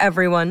 fresh for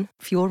everyone.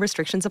 Fuel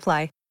restrictions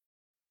apply.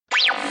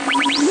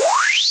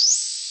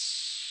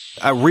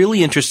 I'm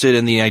really interested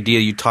in the idea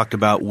you talked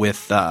about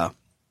with that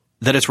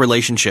it's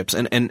relationships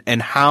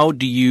and how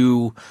do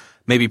you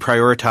maybe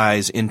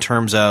prioritize in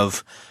terms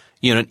of,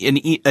 you know,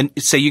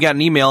 say you got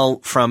an email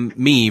from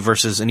me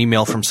versus an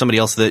email from somebody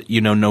else that you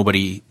don't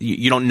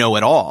know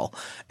at all,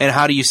 and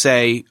how do you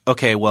say,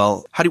 okay,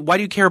 well, why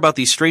do you care about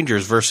these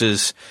strangers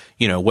versus,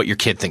 you know, what your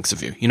kid thinks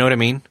of you? You know what I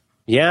mean?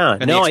 Yeah,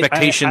 and the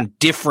expectation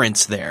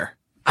difference there.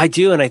 I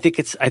do, and I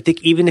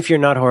think even if you're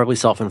not horribly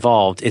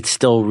self-involved, it's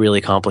still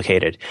really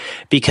complicated,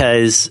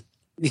 because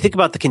you think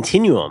about the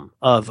continuum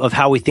of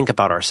how we think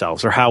about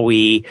ourselves or how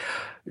we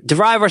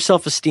derive our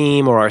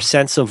self-esteem or our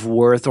sense of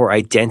worth or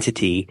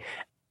identity.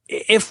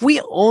 If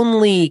we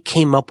only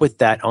came up with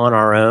that on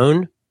our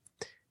own,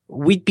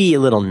 we'd be a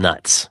little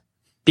nuts,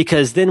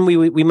 because then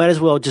we might as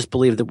well just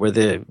believe that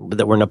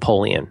we're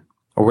Napoleon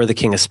or we're the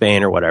King of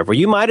Spain or whatever.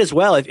 You might as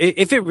well,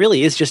 if it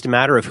really is just a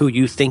matter of who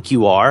you think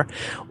you are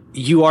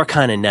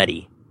kind of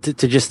nutty to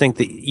just think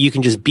that you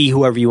can just be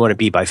whoever you want to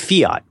be by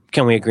fiat.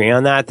 Can we agree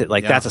on that? That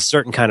that's a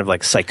certain kind of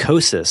like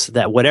psychosis,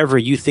 that whatever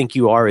you think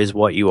you are is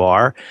what you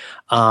are.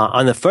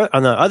 On the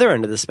other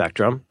end of the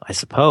spectrum, I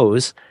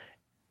suppose,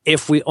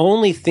 if we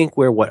only think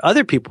we're what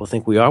other people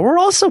think we are, we're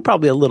also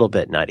probably a little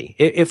bit nutty.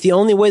 If the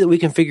only way that we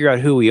can figure out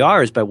who we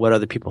are is by what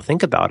other people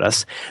think about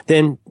us,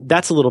 then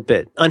that's a little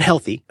bit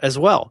unhealthy as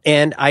well.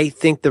 And I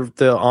think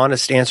the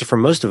honest answer for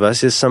most of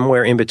us is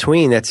somewhere in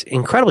between that's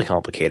incredibly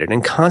complicated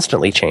and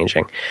constantly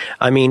changing.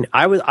 I mean,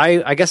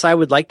 I guess I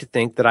would like to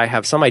think that I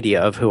have some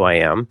idea of who I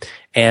am,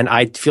 and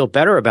I feel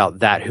better about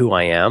that who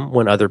I am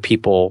when other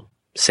people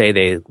say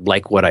they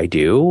like what I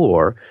do,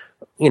 or,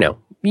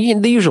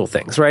 the usual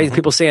things, right? Mm-hmm.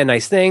 People say a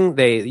nice thing,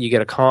 you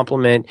get a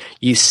compliment,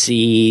 you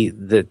see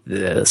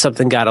that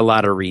something got a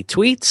lot of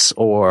retweets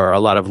or a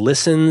lot of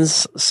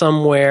listens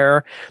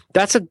somewhere.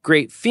 That's a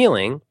great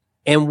feeling.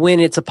 And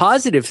when it's a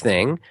positive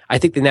thing, I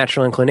think the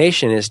natural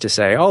inclination is to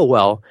say, oh,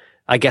 well,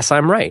 I guess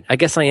I'm right. I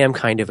guess I am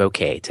kind of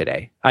okay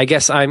today. I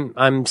guess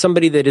I'm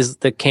somebody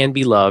that can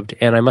be loved,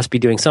 and I must be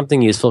doing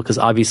something useful because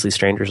obviously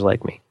strangers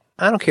like me.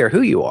 I don't care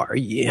who you are,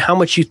 how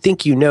much you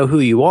think you know who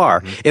you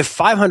are. Mm-hmm. If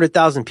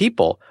 500,000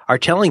 people are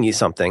telling you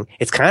something,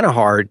 it's kind of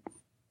hard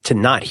to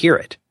not hear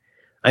it.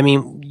 I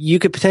mean, you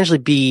could potentially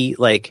be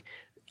like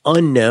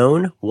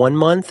unknown one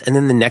month, and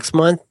then the next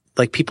month,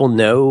 like people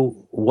know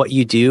what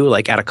you do,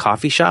 like at a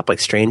coffee shop,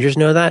 like strangers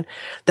know that.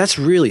 That's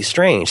really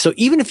strange. So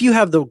even if you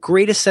have the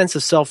greatest sense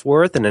of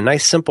self-worth and a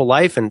nice simple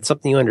life and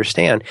something you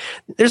understand,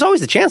 there's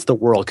always a chance the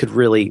world could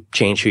really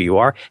change who you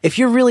are. If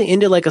you're really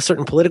into like a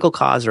certain political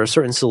cause or a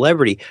certain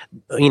celebrity,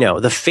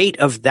 the fate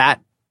of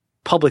that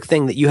public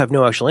thing that you have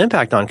no actual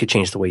impact on could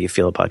change the way you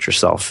feel about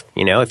yourself.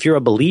 If you're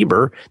a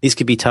believer, these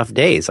could be tough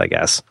days, I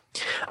guess.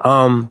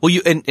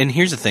 And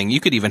here's the thing. You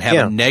could even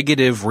have a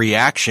negative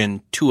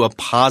reaction to a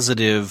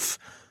positive,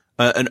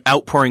 an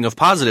outpouring of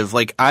positive.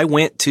 Like I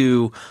went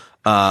to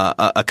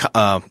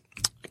a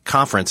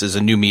conference, is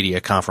a new media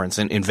conference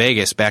in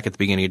Vegas back at the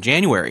beginning of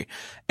January.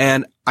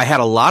 And I had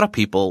a lot of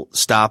people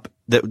stop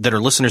that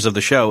are listeners of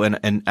the show.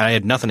 And I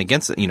had nothing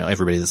against it,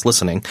 everybody that's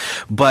listening,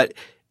 but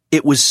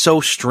it was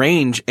so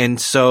strange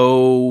and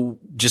so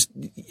just,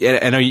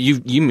 I know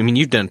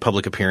you've done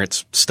public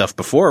appearance stuff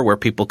before where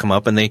people come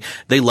up and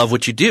they love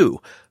what you do,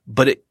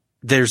 but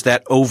there's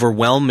that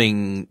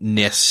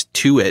overwhelmingness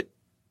to it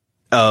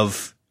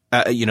of,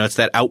 it's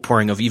that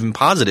outpouring of even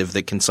positive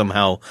that can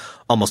somehow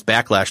almost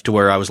backlash to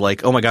where I was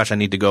like, oh my gosh, I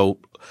need to go,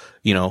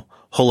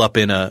 hole up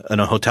in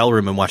a hotel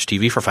room and watch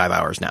TV for 5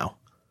 hours now.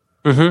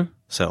 Mm-hmm.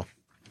 So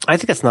I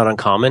think that's not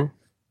uncommon.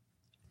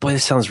 Boy,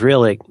 this sounds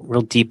real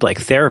deep, like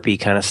therapy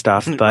kind of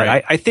stuff. But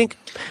right. I think,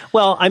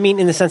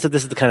 in the sense that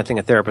this is the kind of thing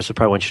a therapist would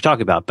probably want you to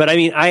talk about. But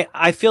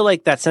I feel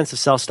like that sense of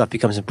self stuff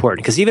becomes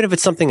important because even if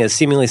it's something as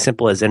seemingly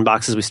simple as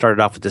inboxes, we started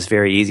off with this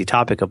very easy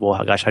topic of,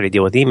 well, gosh, how do you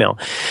deal with email?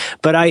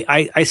 But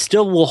I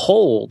still will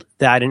hold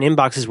that an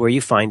inbox is where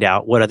you find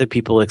out what other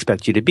people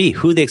expect you to be,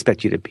 who they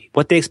expect you to be,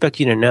 what they expect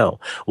you to know,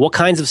 what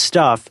kinds of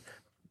stuff,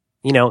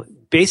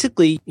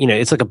 basically,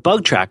 it's like a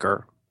bug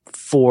tracker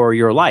for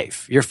your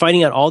life. You're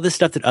finding out all this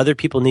stuff that other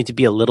people need to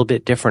be a little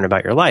bit different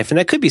about your life. And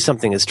that could be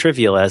something as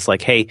trivial as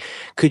like, hey,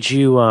 could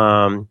you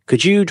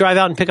drive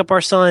out and pick up our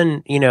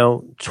son,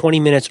 20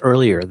 minutes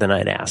earlier than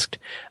I'd asked?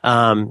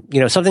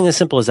 Something as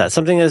simple as that.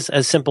 Something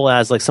as simple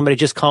as like somebody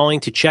just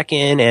calling to check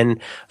in and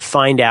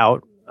find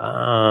out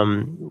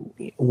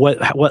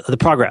what the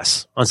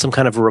progress on some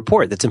kind of a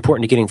report that's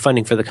important to getting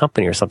funding for the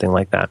company or something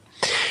like that.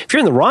 If you're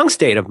in the wrong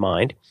state of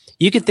mind,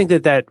 you could think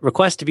that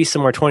request to be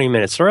somewhere 20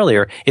 minutes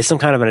earlier is some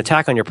kind of an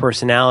attack on your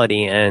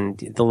personality and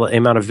the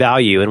amount of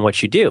value in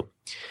what you do.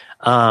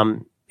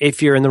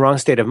 If you're in the wrong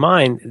state of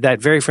mind,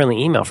 that very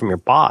friendly email from your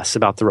boss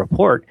about the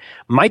report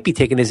might be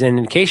taken as an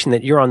indication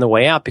that you're on the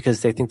way out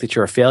because they think that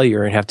you're a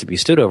failure and have to be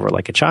stood over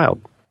like a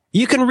child.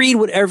 You can read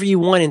whatever you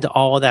want into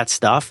all of that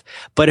stuff,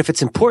 but if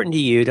it's important to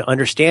you to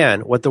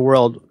understand what the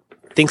world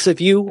thinks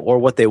of you or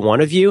what they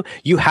want of you,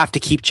 you have to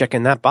keep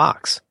checking that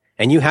box.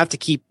 And you have to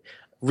keep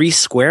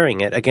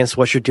re-squaring it against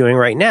what you're doing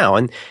right now.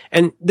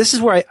 And this is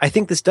where I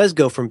think this does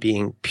go from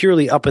being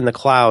purely up in the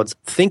clouds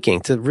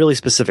thinking to really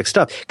specific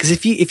stuff. Because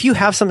if you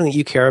have something that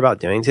you care about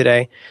doing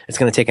today, it's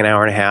going to take an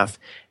hour and a half,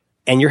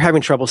 and you're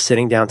having trouble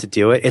sitting down to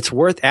do it, it's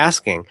worth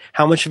asking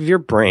how much of your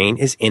brain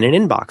is in an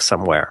inbox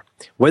somewhere.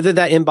 Whether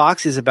that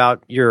inbox is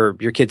about your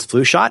kid's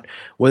flu shot,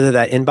 whether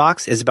that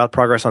inbox is about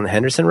progress on the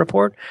Henderson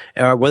report,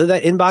 or whether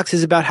that inbox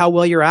is about how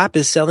well your app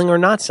is selling or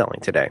not selling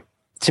today.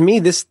 To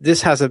me, this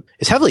is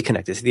heavily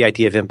connected to the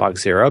idea of inbox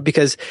zero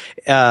because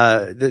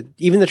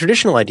even the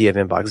traditional idea of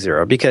inbox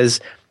zero, because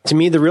to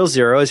me, the real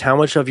zero is how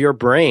much of your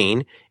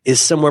brain is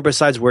somewhere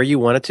besides where you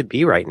want it to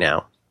be right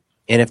now.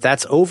 And if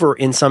that's over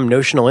in some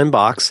notional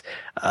inbox,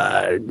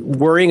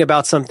 worrying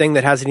about something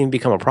that hasn't even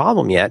become a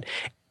problem yet,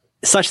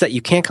 such that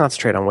you can't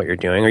concentrate on what you're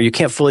doing, or you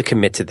can't fully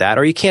commit to that,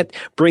 or you can't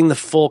bring the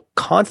full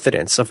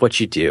confidence of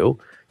what you do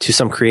to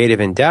some creative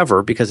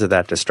endeavor because of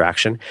that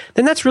distraction,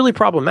 then that's really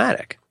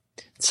problematic.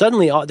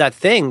 Suddenly, that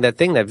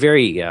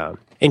very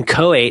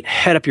inchoate,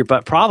 head up your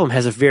butt problem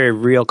has a very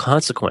real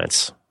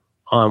consequence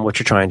on what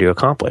you're trying to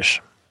accomplish.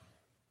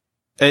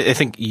 I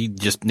think you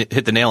just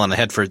hit the nail on the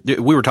head.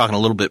 We were talking a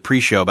little bit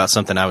pre-show about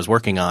something I was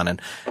working on, and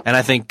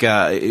I think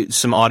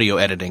some audio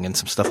editing and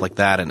some stuff like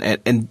that.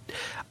 And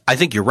I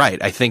think you're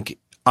right. I think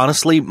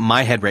honestly,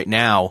 my head right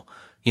now,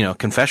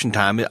 confession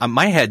time,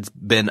 my head's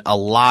been a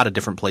lot of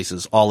different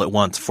places all at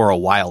once for a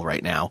while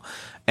right now.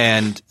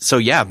 And so,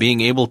 yeah,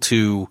 being able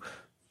to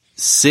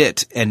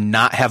sit and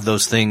not have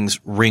those things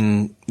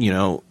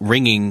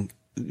ringing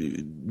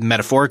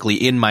metaphorically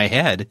in my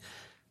head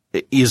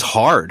is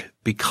hard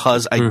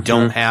because I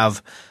don't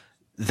have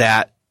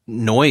that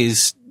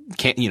noise.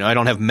 I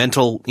don't have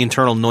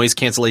internal noise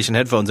cancellation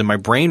headphones in my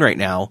brain right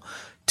now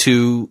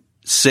to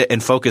sit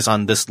and focus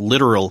on this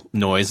literal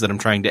noise that I'm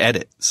trying to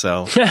edit.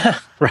 So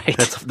right.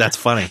 That's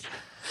funny.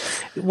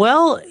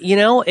 Well,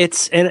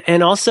 it's,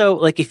 and also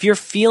like if you're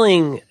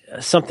feeling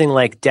something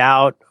like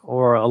doubt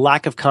or a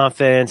lack of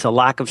confidence, a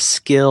lack of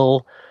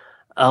skill,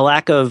 a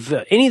lack of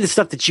any of the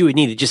stuff that you would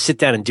need to just sit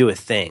down and do a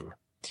thing,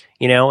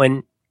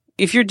 and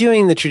if you're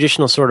doing the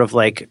traditional sort of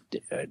like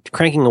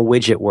cranking a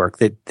widget work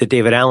that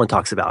David Allen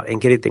talks about and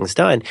getting things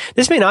done,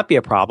 this may not be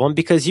a problem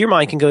because your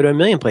mind can go to a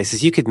million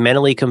places. You could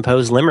mentally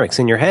compose limericks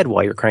in your head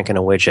while you're cranking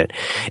a widget.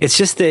 It's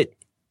just that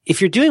if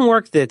you're doing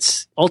work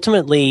that's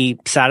ultimately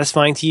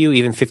satisfying to you,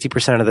 even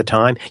 50% of the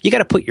time, you got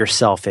to put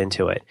yourself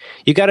into it.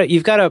 You've got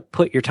to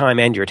put your time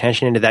and your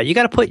attention into that. You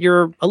got to put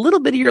a little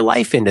bit of your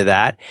life into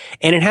that.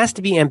 And it has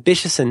to be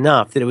ambitious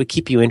enough that it would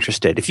keep you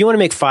interested. If you want to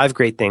make 5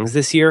 great things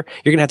this year,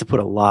 you're going to have to put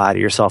a lot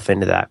of yourself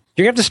into that.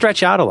 You're going to have to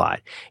stretch out a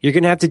lot. You're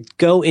going to have to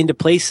go into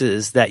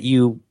places that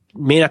you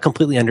may not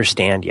completely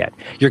understand yet.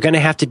 You're going to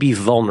have to be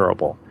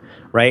vulnerable.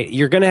 Right?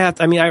 You're going to have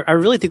to, I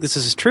really think this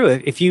is true.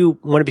 If you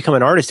want to become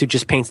an artist who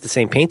just paints the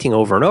same painting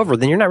over and over,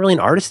 then you're not really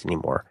an artist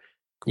anymore.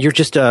 You're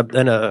just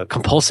a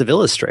compulsive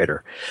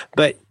illustrator.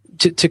 But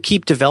to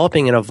keep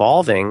developing and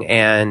evolving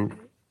and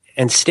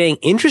staying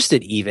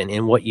interested even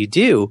in what you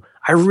do,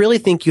 I really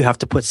think you have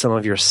to put some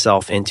of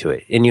yourself into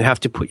it and you have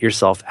to put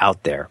yourself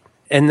out there.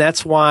 And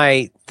that's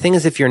why thing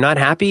is, if you're not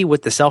happy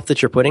with the self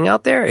that you're putting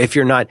out there, if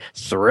you're not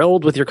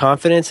thrilled with your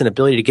confidence and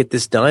ability to get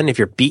this done, if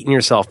you're beating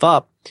yourself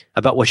up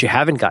about what you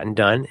haven't gotten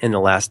done in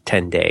the last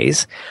 10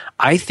 days,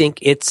 I think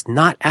it's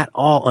not at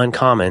all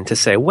uncommon to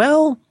say,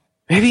 well,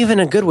 maybe even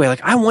a good way,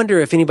 like, I wonder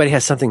if anybody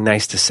has something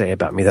nice to say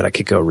about me that I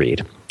could go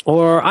read.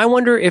 Or I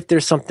wonder if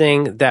there's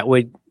something that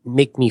would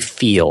make me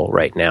feel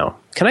right now.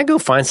 Can I go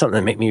find something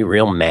that make me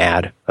real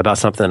mad about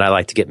something that I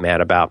like to get mad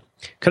about?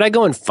 Could I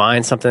go and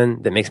find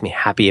something that makes me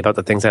happy about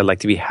the things I'd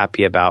like to be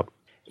happy about?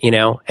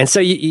 And so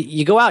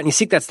you go out and you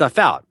seek that stuff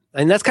out.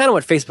 And that's kind of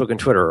what Facebook and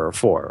Twitter are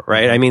for,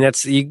 right? I mean,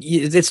 it's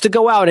to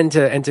go out and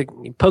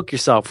to poke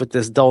yourself with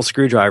this dull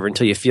screwdriver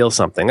until you feel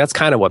something. That's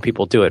kind of what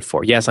people do it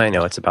for. Yes, I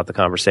know it's about the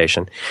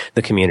conversation,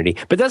 the community,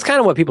 but that's kind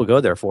of what people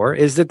go there for,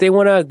 is that they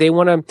want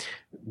to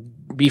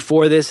be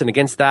for this and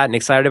against that and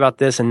excited about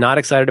this and not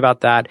excited about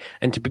that,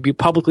 and to be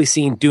publicly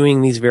seen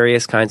doing these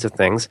various kinds of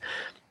things.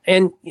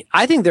 And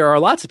I think there are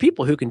lots of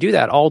people who can do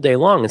that all day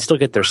long and still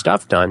get their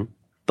stuff done.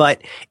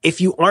 But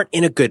if you aren't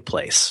in a good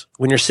place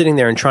when you're sitting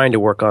there and trying to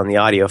work on the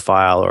audio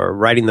file or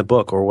writing the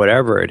book or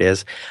whatever it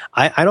is,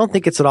 I don't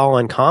think it's at all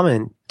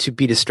uncommon to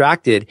be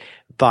distracted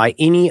by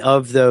any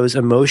of those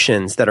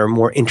emotions that are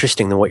more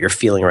interesting than what you're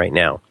feeling right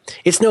now.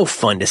 It's no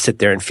fun to sit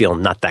there and feel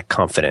not that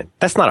confident.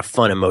 That's not a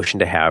fun emotion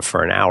to have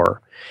for an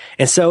hour.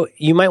 And so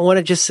you might want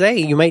to just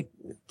say,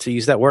 to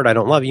use that word I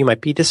don't love, you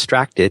might be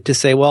distracted to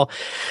say, well,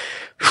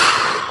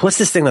 what's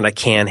this thing that I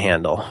can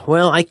handle?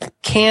 Well, I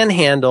can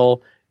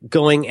handle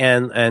going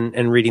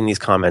and reading these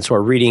comments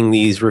or reading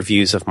these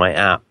reviews of my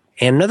app.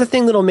 And another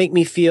thing that'll make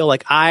me feel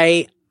like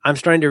I'm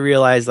starting to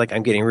realize like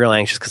I'm getting real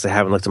anxious because I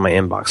haven't looked at my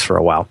inbox for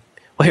a while.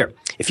 Well, here,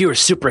 if you were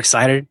super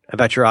excited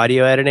about your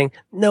audio editing,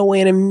 no way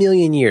in a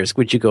million years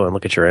would you go and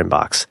look at your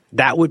inbox.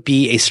 That would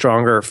be a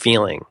stronger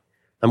feeling,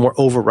 a more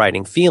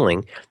overriding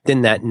feeling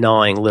than that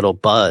gnawing little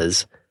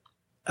buzz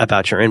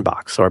about your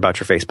inbox or about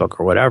your Facebook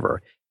or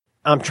whatever.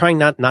 I'm trying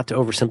not to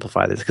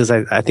oversimplify this because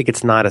I think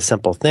it's not a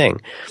simple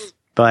thing.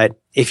 But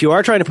if you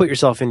are trying to put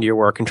yourself into your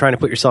work and trying to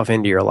put yourself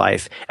into your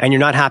life and you're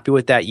not happy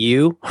with that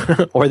you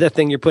or that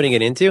thing you're putting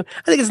it into,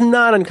 I think it's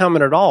not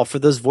uncommon at all for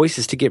those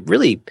voices to get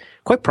really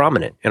quite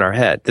prominent in our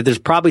head, that there's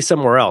probably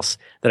somewhere else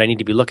that I need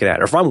to be looking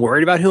at. Or if I'm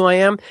worried about who I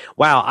am,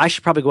 wow, I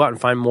should probably go out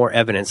and find more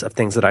evidence of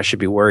things that I should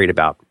be worried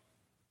about.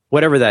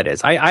 Whatever that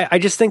is. I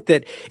just think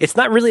that it's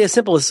not really as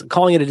simple as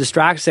calling it a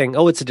distraction, saying,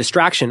 oh, it's a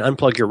distraction,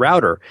 unplug your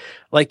router.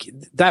 Like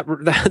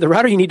the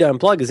router you need to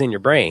unplug is in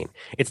your brain.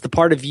 It's the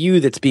part of you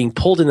that's being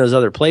pulled in those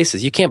other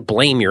places. You can't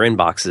blame your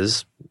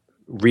inboxes,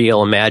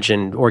 real,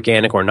 imagined,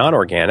 organic or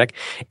non-organic.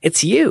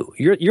 It's you.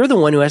 You're the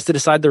one who has to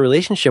decide the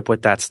relationship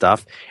with that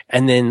stuff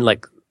and then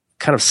like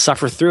kind of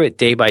suffer through it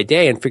day by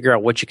day and figure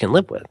out what you can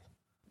live with.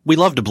 We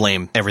love to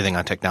blame everything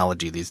on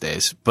technology these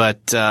days,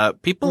 but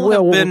people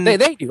have been.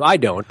 They do. I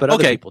don't, but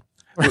other people.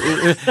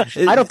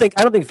 I don't think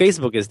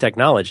Facebook is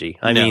technology.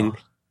 I mean,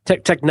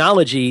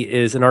 technology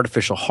is an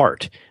artificial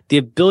heart. The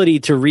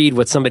ability to read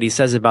what somebody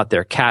says about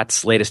their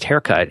cat's latest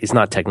haircut is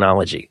not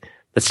technology.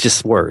 That's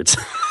just words.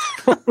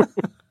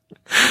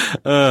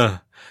 Yeah,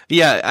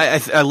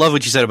 I love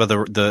what you said about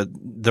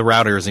the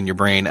routers in your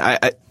brain.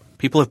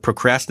 People have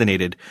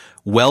procrastinated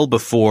well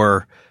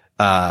before,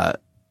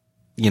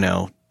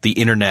 the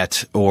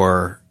internet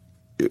or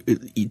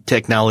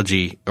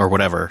technology or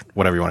whatever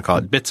you want to call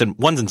it, bits and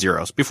ones and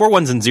zeros. Before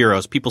ones and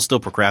zeros, people still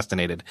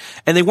procrastinated,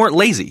 and they weren't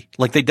lazy.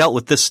 Like, they dealt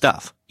with this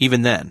stuff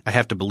even then, I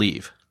have to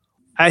believe.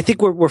 I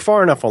think we're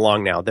far enough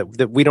along now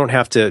that we don't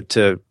have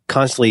to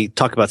constantly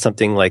talk about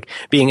something like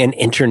being an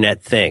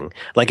internet thing.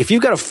 Like, if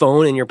you've got a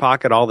phone in your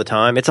pocket all the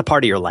time, it's a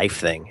part of your life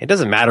thing. It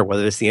doesn't matter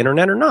whether it's the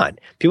internet or not.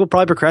 People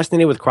probably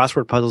procrastinated with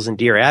crossword puzzles and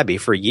Dear Abby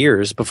for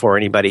years before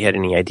anybody had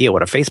any idea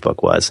what a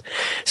Facebook was.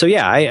 So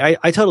yeah,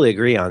 I totally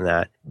agree on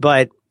that.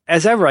 But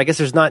as ever, I guess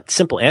there's not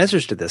simple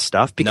answers to this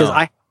stuff, because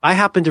I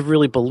happen to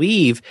really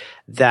believe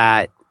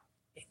that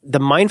the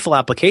mindful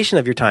application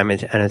of your time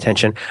and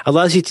attention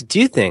allows you to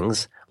do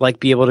things like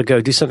be able to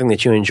go do something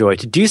that you enjoy,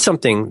 to do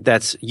something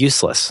that's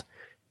useless,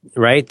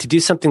 right? To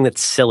do something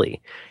that's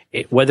silly,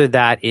 whether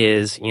that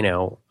is,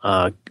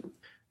 I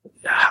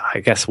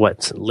guess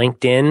what's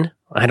LinkedIn?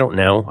 I don't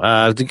know.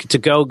 To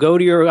go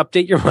to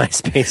update your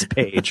MySpace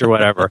page or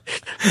whatever.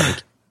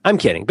 I'm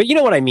kidding, but you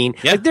know what I mean?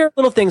 Yeah. Like, there are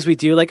little things we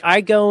do. Like,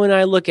 I go and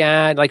I look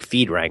at like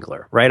Feed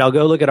Wrangler, right? I'll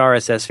go look at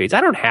RSS feeds.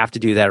 I don't have to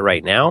do that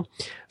right now.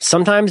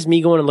 Sometimes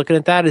me going and looking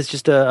at that is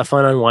just a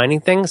fun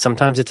unwinding thing.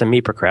 Sometimes it's a me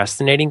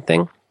procrastinating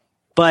thing.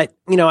 But,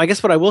 I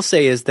guess what I will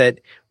say is that,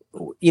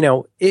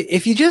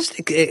 if you just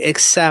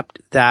accept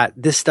that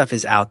this stuff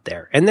is out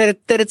there and that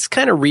it's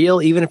kind of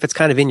real, even if it's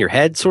kind of in your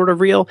head sort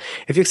of real,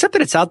 if you accept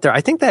that it's out there,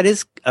 I think that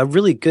is a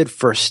really good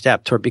first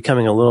step toward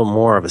becoming a little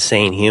more of a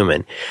sane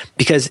human,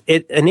 because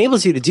it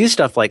enables you to do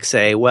stuff like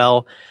say,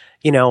 well,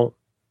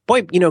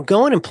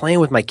 going and playing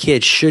with my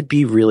kids should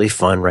be really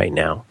fun right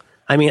now.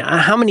 I mean,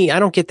 I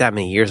don't get that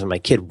many years of my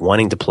kid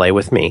wanting to play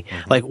with me.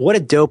 Mm-hmm. Like, what a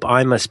dope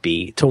I must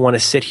be to want to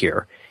sit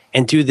here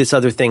and do this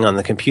other thing on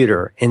the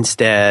computer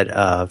instead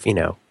of,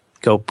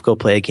 go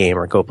play a game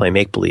or go play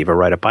make-believe or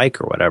ride a bike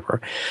or whatever.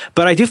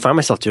 But I do find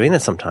myself doing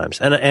that sometimes.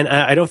 And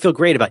I don't feel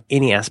great about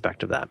any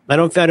aspect of that. I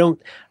don't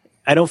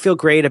feel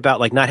great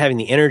about like not having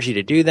the energy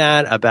to do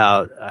that,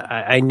 about,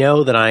 I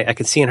know that I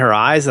can see in her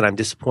eyes that I'm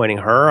disappointing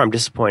her. I'm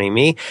disappointing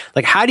me.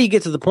 Like, how do you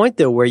get to the point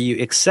though where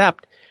you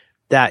accept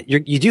that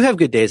you do have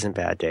good days and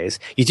bad days.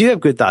 You do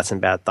have good thoughts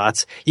and bad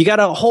thoughts. You got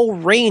a whole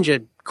range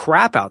of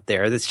crap out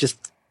there that's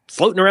just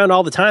floating around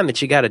all the time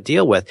that you got to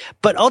deal with.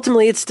 But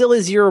ultimately, it still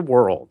is your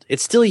world.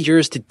 It's still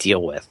yours to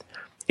deal with.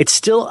 It's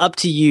still up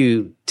to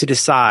you to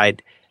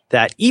decide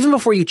that even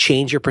before you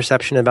change your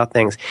perception about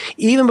things,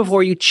 even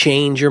before you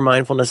change your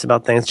mindfulness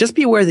about things, just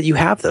be aware that you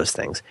have those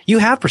things. You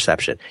have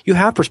perception. You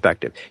have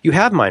perspective. You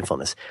have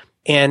mindfulness.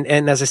 And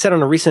as I said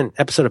on a recent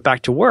episode of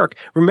Back to Work,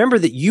 remember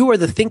that you are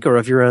the thinker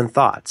of your own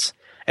thoughts.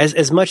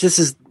 As much, this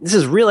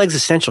is real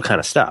existential kind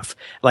of stuff.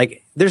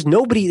 Like, there's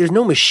no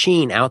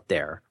machine out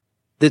there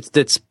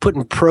that's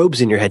putting probes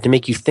in your head to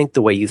make you think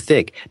the way you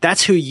think.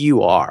 That's who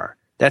you are.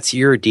 That's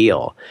your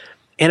deal.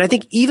 And I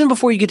think even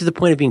before you get to the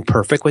point of being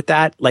perfect with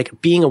that,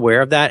 like being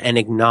aware of that and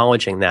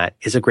acknowledging that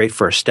is a great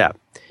first step.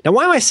 Now,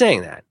 why am I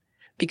saying that?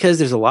 Because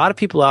there's a lot of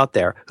people out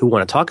there who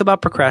want to talk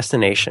about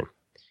procrastination.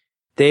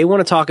 They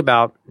want to talk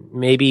about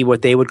maybe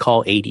what they would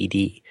call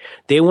ADD.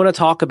 They want to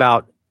talk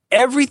about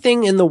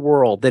everything in the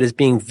world that is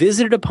being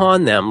visited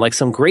upon them like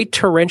some great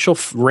torrential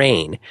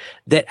rain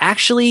that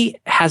actually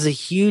has a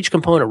huge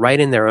component right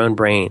in their own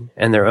brain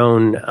and their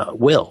own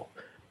will,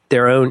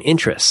 their own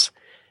interests.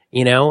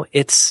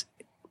 It's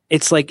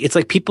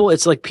like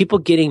people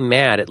getting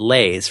mad at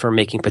Lay's for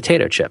making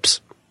potato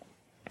chips,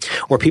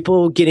 or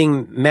people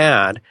getting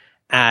mad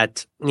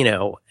at,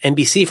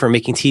 NBC for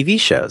making TV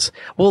shows.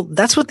 Well,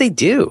 that's what they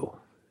do.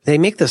 They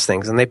make those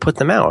things and they put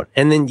them out.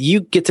 And then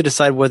you get to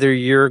decide whether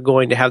you're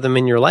going to have them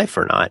in your life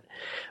or not.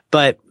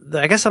 But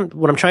I guess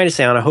what I'm trying to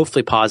say on a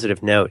hopefully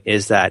positive note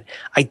is that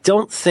I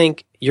don't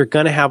think you're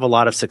going to have a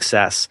lot of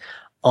success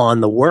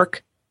on the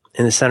work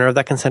in the center of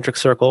that concentric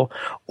circle,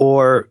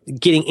 or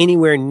getting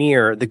anywhere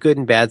near the good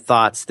and bad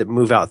thoughts that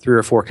move out 3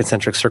 or 4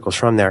 concentric circles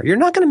from there. You're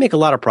not going to make a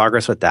lot of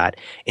progress with that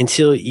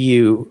until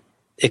you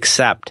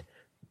accept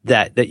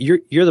that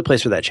you're the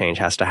place where that change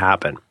has to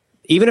happen.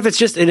 Even if it's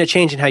just in a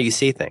change in how you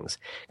see things.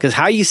 Because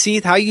how you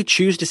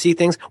choose to see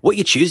things, what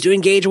you choose to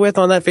engage with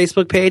on that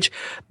Facebook page,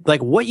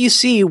 like what you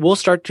see will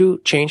start to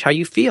change how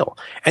you feel.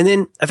 And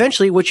then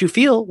eventually what you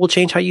feel will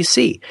change how you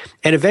see.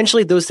 And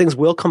eventually those things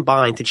will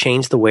combine to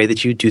change the way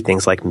that you do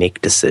things like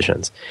make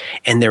decisions.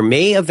 And there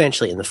may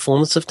eventually, in the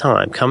fullness of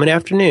time, come an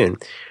afternoon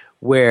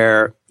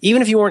where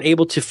even if you weren't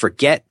able to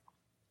forget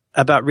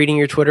about reading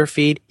your Twitter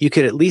feed, you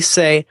could at least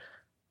say,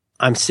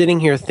 I'm sitting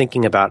here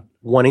thinking about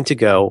wanting to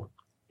go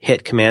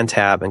hit Command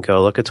Tab and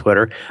go look at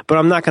Twitter, but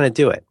I'm not going to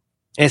do it.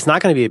 And it's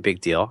not going to be a big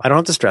deal. I don't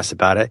have to stress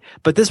about it.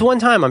 But this one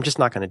time, I'm just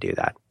not going to do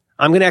that.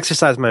 I'm going to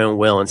exercise my own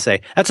will and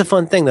say, that's a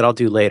fun thing that I'll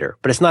do later,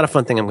 but it's not a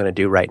fun thing I'm going to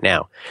do right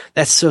now.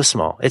 That's so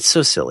small. It's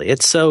so silly.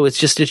 It's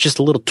just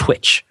a little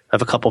twitch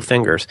of a couple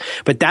fingers.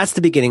 But that's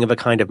the beginning of a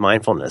kind of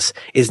mindfulness,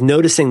 is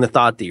noticing the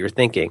thought that you're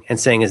thinking and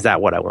saying, is that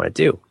what I want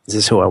to do? Is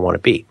this who I want to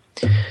be?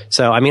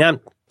 So, I mean,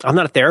 I'm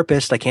not a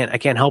therapist. I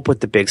can't help with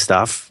the big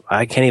stuff.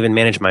 I can't even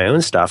manage my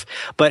own stuff.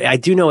 But I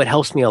do know it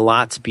helps me a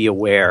lot to be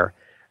aware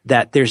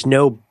that there's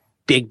no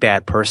big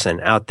bad person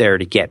out there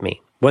to get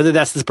me. Whether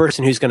that's the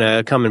person who's going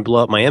to come and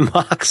blow up my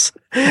inbox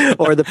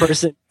or the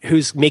person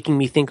who's making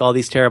me think all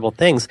these terrible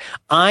things,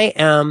 I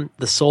am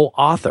the sole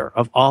author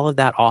of all of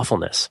that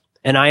awfulness.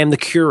 And I am the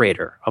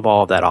curator of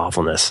all of that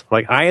awfulness.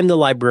 Like, I am the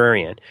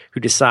librarian who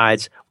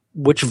decides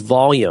which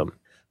volume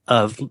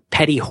of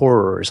petty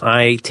horrors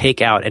I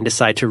take out and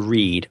decide to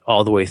read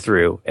all the way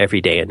through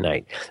every day and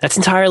night. That's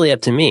entirely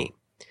up to me.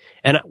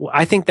 And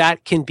I think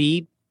that can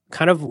be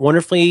kind of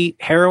wonderfully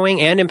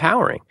harrowing and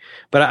empowering.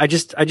 But I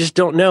just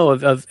don't know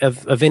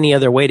of any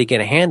other way to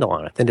get a handle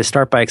on it than to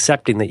start by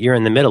accepting that you're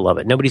in the middle of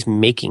it. Nobody's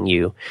making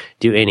you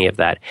do any of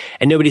that.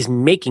 And nobody's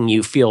making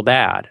you feel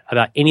bad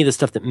about any of the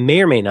stuff that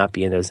may or may not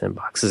be in those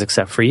inboxes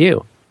except for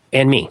you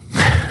and me.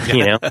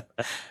 You know?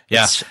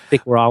 Yeah. I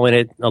think we're all in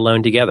it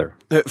alone together.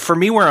 For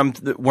me, where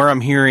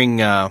I'm hearing,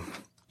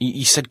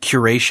 you said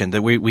curation,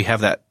 that we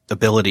have that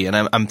ability. And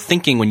I'm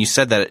thinking when you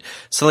said that,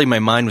 suddenly my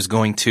mind was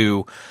going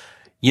to,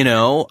 you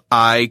know,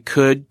 I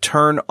could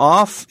turn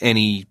off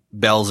any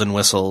bells and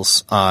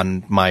whistles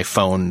on my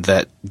phone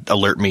that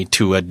alert me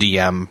to a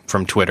DM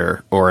from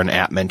Twitter or an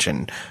app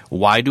mention.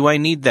 Why do I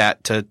need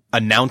that to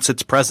announce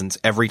its presence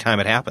every time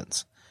it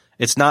happens?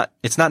 It's not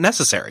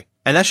necessary.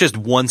 And that's just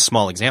one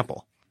small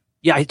example.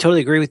 Yeah, I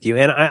totally agree with you.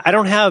 And I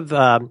don't have,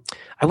 I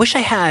wish I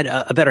had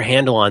a better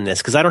handle on this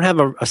because I don't have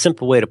a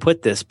simple way to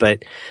put this,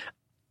 but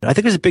I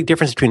think there's a big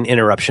difference between an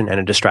interruption and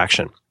a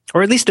distraction,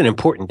 or at least an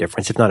important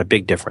difference, if not a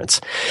big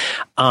difference.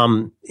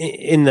 In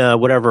the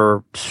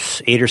whatever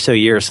 8 or so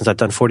years since I've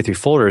done 43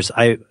 folders,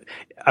 I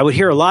would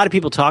hear a lot of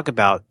people talk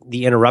about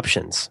the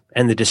interruptions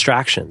and the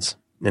distractions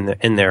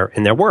in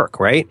their work,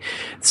 right?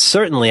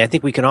 Certainly, I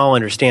think we can all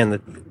understand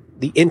that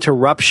the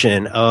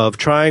interruption of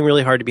trying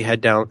really hard to be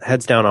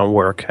heads down on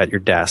work at your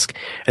desk,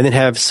 and then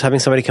having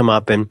somebody come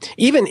up and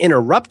even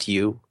interrupt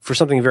you for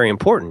something very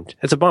important.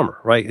 It's a bummer,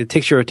 right? It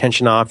takes your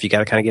attention off. You got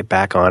to kind of get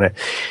back on it.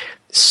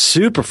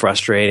 Super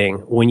frustrating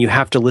when you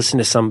have to listen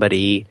to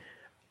somebody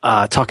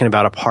talking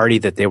about a party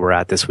that they were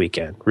at this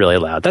weekend really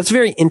loud. That's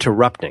very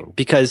interrupting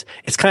because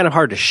it's kind of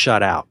hard to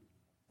shut out.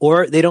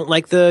 Or they don't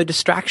like the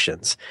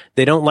distractions.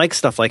 They don't like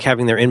stuff like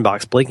having their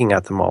inbox blinking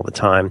at them all the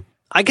time.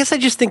 I guess I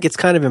just think it's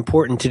kind of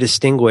important to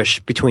distinguish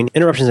between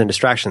interruptions and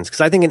distractions,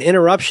 because I think an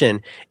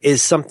interruption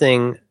is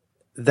something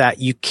that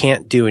you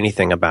can't do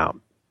anything about.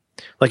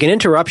 Like, an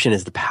interruption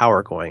is the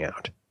power going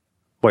out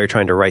while you're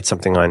trying to write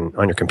something on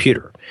your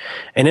computer.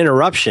 An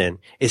interruption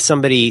is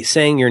somebody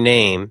saying your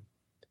name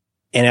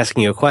and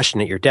asking you a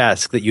question at your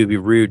desk that you would be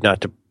rude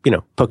not to,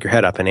 poke your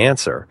head up and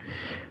answer.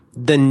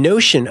 The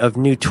notion of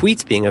new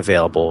tweets being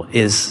available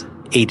is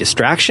a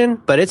distraction,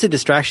 but it's a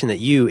distraction that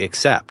you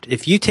accept.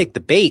 If you take the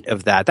bait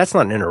of that, that's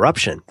not an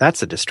interruption.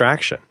 That's a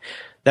distraction.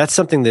 That's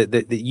something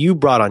that you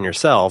brought on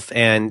yourself,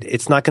 and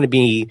it's not going to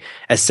be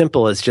as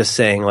simple as just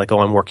saying like, oh,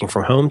 I'm working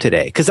from home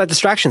today, because that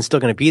distraction is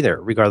still going to be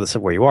there regardless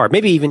of where you are.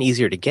 Maybe even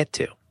easier to get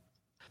to.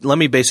 Let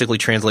me basically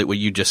translate what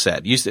you just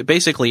said.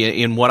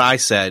 Basically, in what I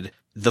said,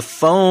 the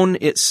phone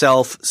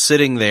itself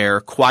sitting there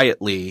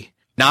quietly,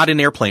 not in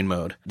airplane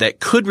mode,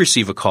 that could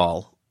receive a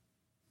call,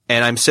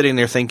 and I'm sitting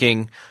there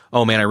thinking,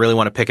 oh man, I really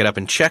want to pick it up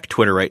and check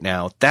Twitter right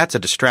now. That's a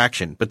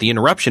distraction. But the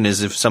interruption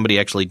is if somebody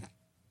actually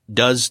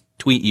does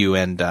tweet you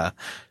and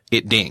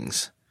it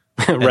dings.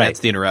 And right.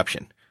 That's the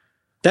interruption.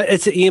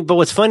 But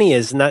what's funny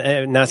is, now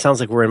it sounds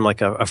like we're in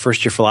like a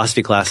first year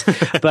philosophy class,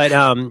 but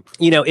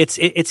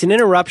it's an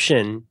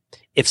interruption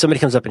if somebody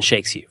comes up and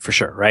shakes you, for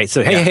sure, right?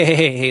 So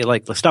hey,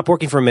 like, let's stop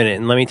working for a minute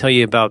and let me tell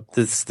you about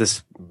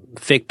this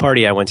fake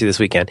party I went to this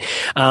weekend.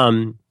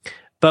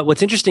 But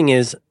what's interesting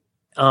is,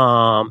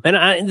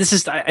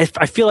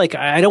 I feel like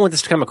I don't want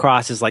this to come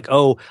across as like,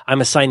 oh,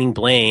 I'm assigning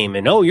blame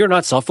and, oh, you're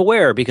not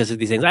self-aware because of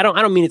these things. I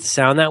don't mean it to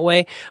sound that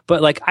way,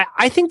 but like,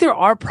 I think there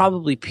are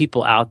probably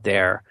people out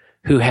there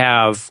who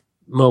have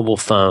mobile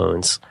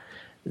phones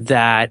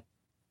that,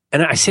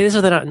 and I say this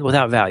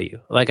without value.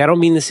 Like, I don't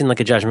mean this in like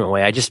a judgment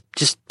way. I just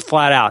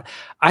flat out.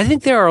 I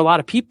think there are a lot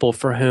of people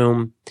for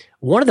whom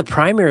one of the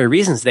primary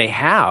reasons they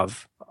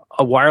have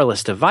a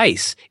wireless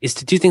device is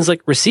to do things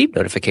like receive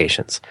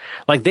notifications.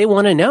 Like, they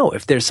want to know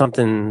if there's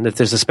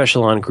a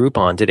special on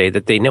Groupon today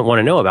that they want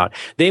to know about.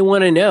 They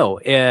want to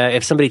know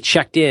if somebody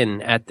checked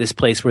in at this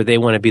place where they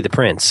want to be the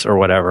prince or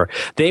whatever.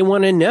 They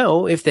want to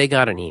know if they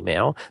got an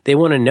email. They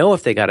want to know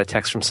if they got a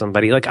text from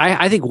somebody. Like,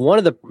 I think one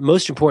of the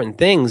most important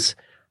things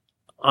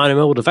on a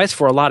mobile device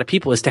for a lot of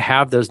people is to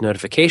have those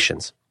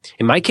notifications.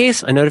 In my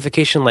case, a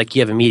notification like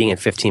you have a meeting in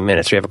 15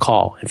 minutes or you have a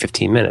call in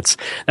 15 minutes.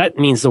 That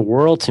means the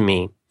world to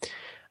me.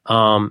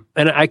 And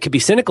I could be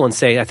cynical and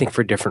say, I think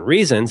for different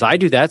reasons, I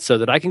do that so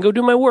that I can go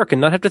do my work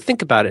and not have to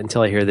think about it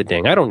until I hear the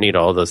ding. I don't need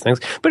all of those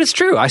things, but it's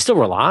true. I still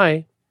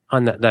rely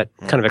on that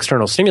kind of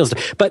external stimulus.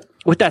 But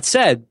with that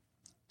said,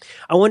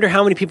 I wonder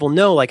how many people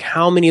know, like,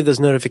 how many of those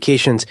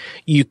notifications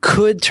you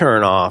could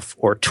turn off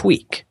or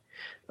tweak,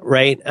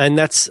 right? And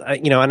that's,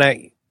 and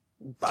I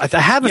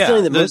have a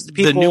feeling that most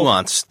people, the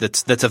nuance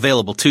that's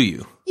available to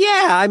you.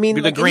 Yeah. I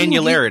mean, the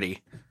granularity.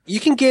 You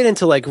can get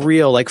into like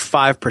real, like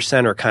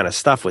 5%er kind of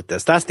stuff with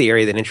this. That's the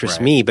area that interests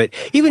me. But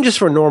even just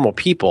for normal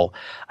people,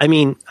 I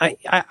mean,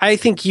 I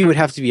think you would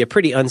have to be a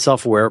pretty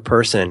unself-aware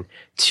person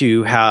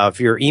to have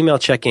your email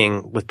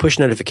checking with push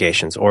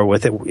notifications or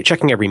with it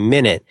checking every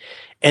minute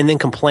and then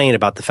complain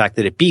about the fact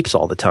that it beeps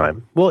all the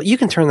time. Well, you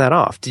can turn that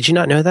off. Did you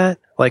not know that?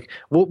 Like,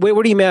 wait,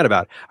 what are you mad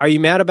about? Are you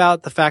mad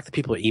about the fact that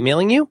people are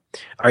emailing you?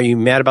 Are you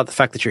mad about the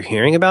fact that you're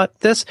hearing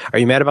about this? Are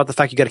you mad about the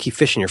fact you got to keep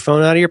fishing your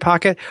phone out of your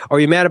pocket? Or are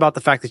you mad about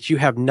the fact that you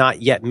have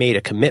not yet made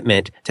a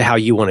commitment to how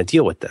you want to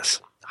deal with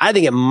this? I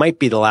think it might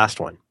be the last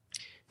one.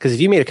 Because if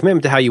you made a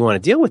commitment to how you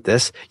want to deal with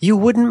this, you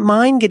wouldn't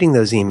mind getting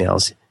those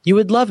emails. You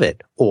would love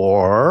it.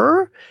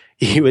 Or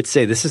you would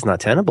say, this is not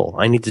tenable.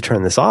 I need to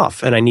turn this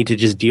off and I need to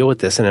just deal with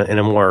this in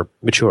a more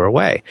mature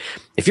way.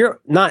 If you're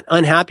not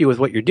unhappy with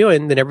what you're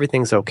doing, then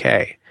everything's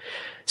okay.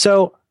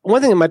 So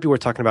one thing that might be worth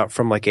talking about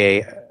from like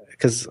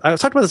because I've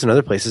talked about this in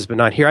other places, but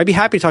not here. I'd be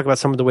happy to talk about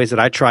some of the ways that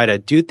I try to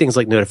do things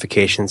like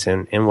notifications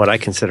in what I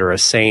consider a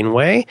sane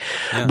way.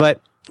 Yeah.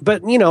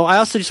 But, you know, I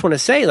also just want to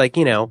say, like,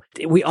 you know,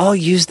 we all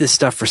use this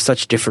stuff for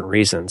such different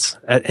reasons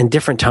and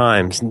different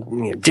times,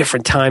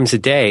 different times a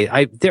day.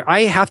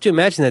 I have to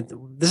imagine that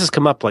this has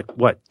come up like,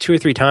 2 or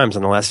 3 times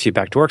in the last few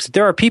Back to Works.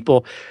 There are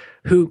people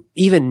who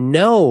even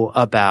know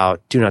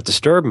about Do Not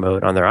Disturb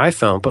mode on their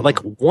iPhone, but like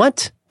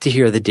want to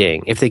hear the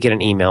ding if they get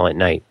an email at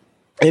night.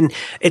 And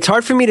it's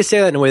hard for me to say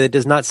that in a way that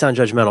does not sound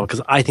judgmental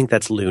because I think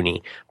that's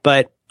loony.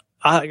 But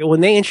when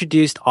they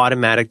introduced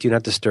automatic Do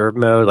Not Disturb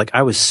mode, like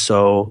I was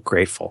so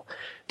grateful.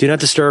 Do Not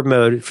Disturb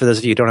mode, for those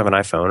of you who don't have an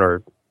iPhone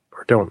or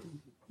don't,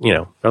 you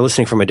know, are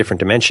listening from a different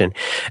dimension,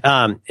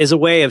 is a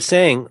way of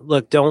saying,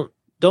 look, don't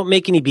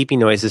make any beeping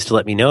noises to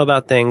let me know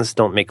about things.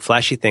 Don't make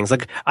flashy things.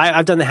 Like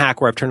I've done the hack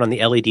where I've turned on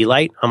the LED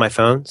light on my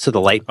phone, so the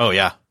light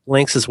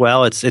blinks as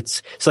well.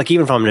 It's like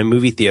even if I'm in a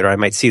movie theater, I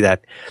might see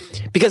that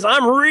because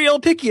I'm real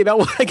picky about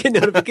what I get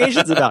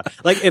notifications about.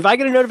 Like if I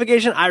get a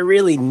notification, I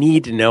really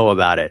need to know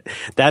about it.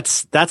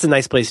 That's a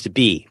nice place to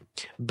be.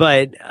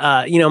 But,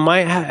 you know,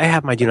 I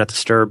have my Do Not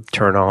Disturb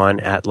turn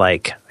on at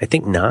like, I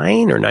think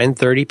 9 or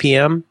 9:30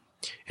 p.m.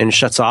 and it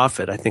shuts off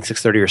at, I think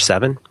 6:30 or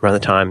 7 around the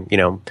time, you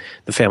know,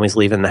 the family's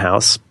leaving the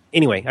house.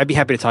 Anyway, I'd be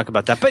happy to talk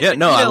about that. But yeah,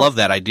 no, I love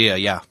that idea.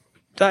 Yeah.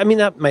 I mean,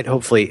 that might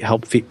hopefully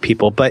help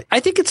people, but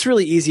I think it's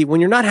really easy when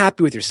you're not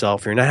happy with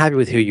yourself, you're not happy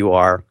with who you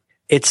are.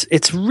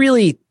 It's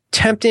really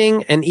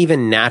tempting and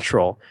even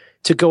natural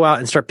to go out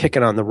and start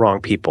picking on the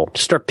wrong people,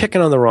 to start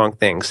picking on the wrong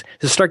things,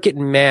 to start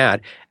getting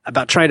mad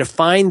about trying to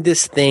find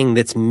this thing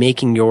that's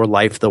making your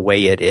life the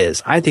way it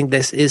is. I think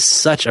this is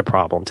such a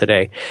problem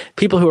today.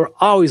 People who are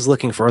always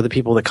looking for the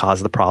people that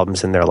cause the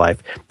problems in their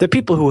life. The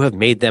people who have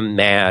made them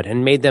mad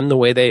and made them the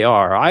way they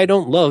are. I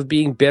don't love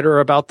being bitter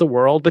about the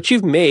world, but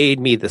you've made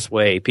me this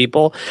way,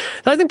 people.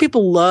 I think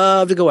people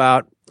love to go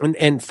out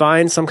and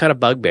find some kind of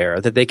bugbear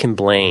that they can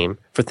blame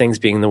for things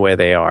being the way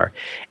they are.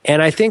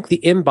 And I think the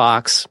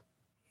inbox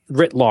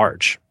writ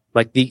large,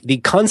 like the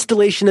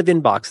constellation of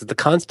inboxes, the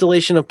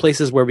constellation of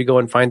places where we go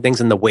and find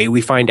things and the way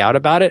we find out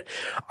about it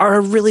are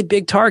a really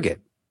big target.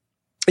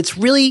 It's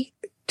really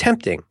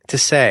tempting to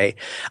say,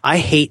 I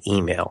hate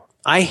email.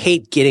 I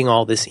hate getting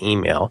all this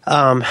email.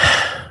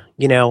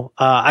 You know,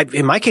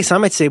 in my case, I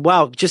might say,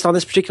 wow, just on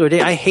this particular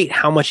day, I hate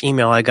how much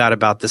email I got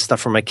about this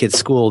stuff from my kid's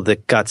school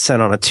that got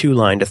sent on a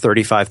 2-line to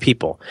 35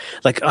 people.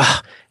 Like,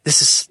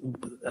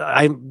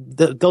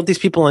 don't these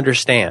people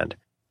understand?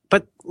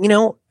 But, you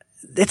know,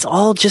 it's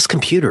all just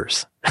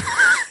computers.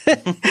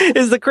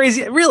 Is the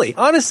crazy, really,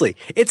 honestly,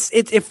 it's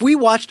if we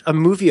watched a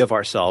movie of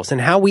ourselves and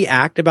how we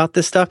act about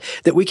this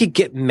stuff, that we could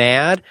get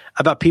mad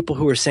about people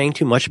who are saying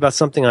too much about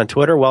something on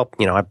Twitter. Well,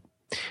 you know,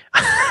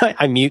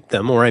 I mute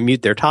them or I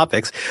mute their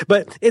topics,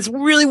 but it's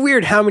really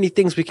weird how many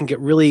things we can get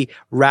really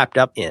wrapped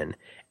up in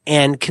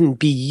and can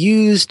be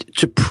used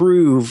to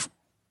prove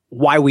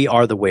why we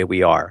are the way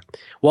we are.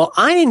 Well,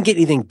 I didn't get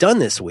anything done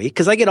this week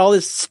because I get all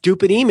this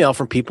stupid email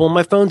from people and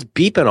my phone's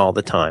beeping all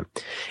the time.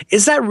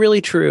 Is that really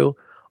true?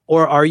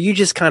 Or are you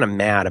just kind of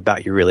mad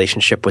about your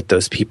relationship with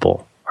those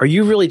people? Are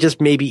you really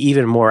just maybe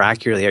even more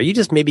accurately, are you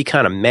just maybe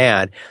kind of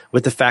mad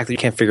with the fact that you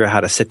can't figure out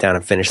how to sit down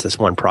and finish this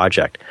one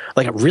project?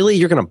 Like, really,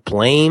 you're going to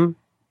blame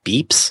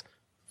beeps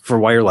for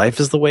why your life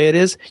is the way it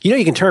is? You know,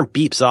 you can turn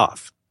beeps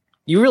off.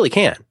 You really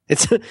can.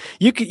 It's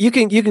you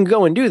can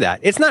go and do that.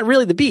 It's not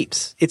really the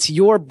beeps. It's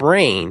your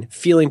brain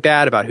feeling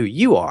bad about who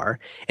you are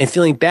and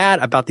feeling bad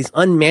about these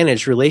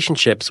unmanaged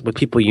relationships with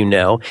people you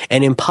know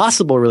and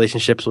impossible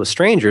relationships with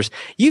strangers.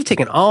 You've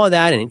taken all of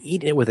that and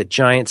eaten it with a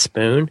giant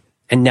spoon,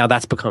 and now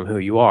that's become who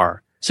you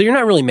are. So you're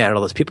not really mad at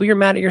all those people. You're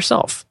mad at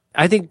yourself.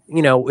 I think,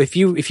 you know, if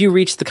you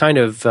reach the kind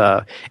of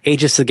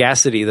age of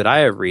sagacity that I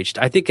have reached,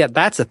 I think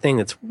that's a thing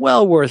that's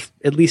well worth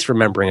at least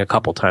remembering a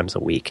couple times a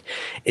week,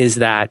 is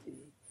that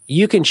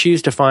you can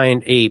choose to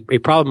find a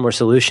problem or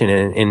solution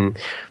in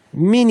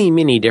many,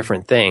 many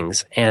different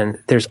things. And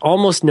there's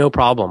almost no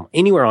problem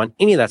anywhere on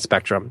any of that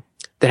spectrum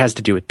that has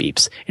to do with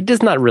beeps. It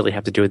does not really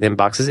have to do with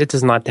inboxes. It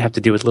does not have to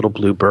do with little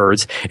blue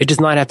birds. It does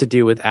not have to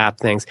do with app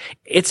things.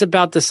 It's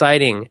about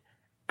deciding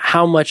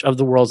how much of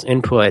the world's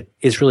input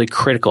is really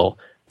critical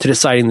to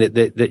deciding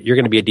that you're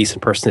going to be a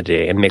decent person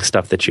today and make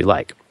stuff that you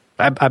like.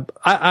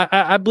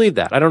 I believe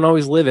that. I don't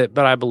always live it,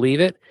 but I believe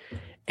it.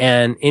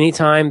 And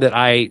anytime that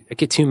I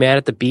get too mad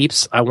at the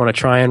beeps, I want to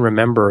try and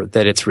remember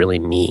that it's really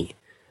me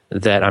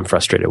that I'm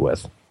frustrated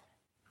with.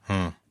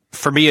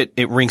 For me,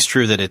 it rings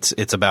true that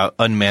it's about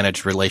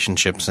unmanaged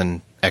relationships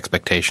and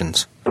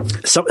expectations.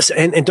 So,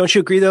 and don't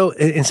you agree, though,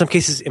 in some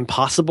cases,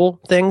 impossible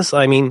things?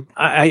 I mean,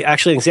 I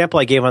actually, an example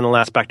I gave on the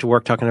last Back to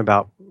Work talking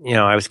about,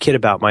 I was a kid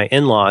about my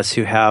in-laws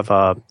who have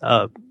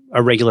a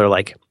regular,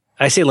 like,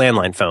 I say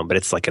landline phone, but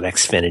it's like an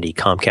Xfinity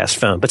Comcast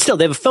phone. But still,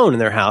 they have a phone in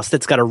their house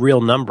that's got a real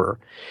number.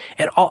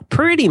 And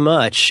pretty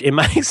much, in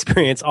my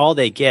experience, all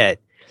they get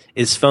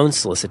is phone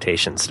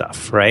solicitation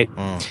stuff, right?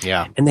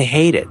 Yeah. And they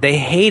hate it. They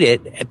hate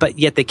it, but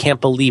yet they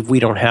can't believe we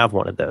don't have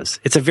one of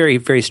those. It's a very,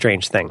 very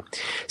strange thing.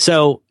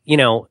 So,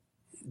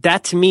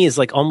 that to me is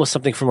like almost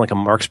something from like a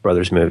Marx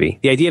Brothers movie.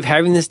 The idea of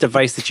having this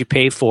device that you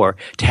pay for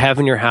to have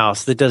in your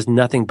house that does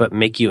nothing but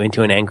make you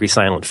into an angry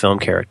silent film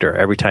character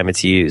every time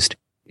it's used.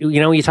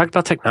 You talked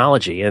about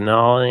technology and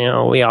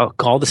we all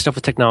call this stuff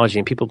with technology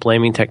and people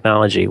blaming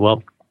technology.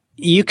 Well,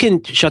 you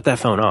can shut that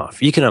phone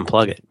off. You can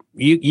unplug it.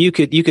 You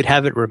could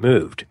have it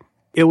removed.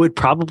 It would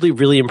probably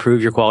really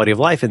improve your quality of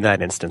life in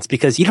that instance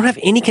because you don't have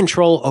any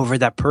control over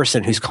that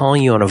person who's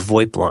calling you on a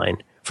VoIP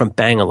line from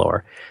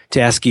Bangalore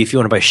to ask you if you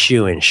want to buy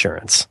shoe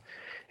insurance.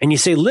 And you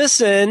say,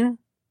 listen,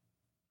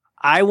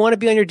 I want to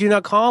be on your do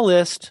not call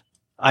list.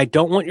 I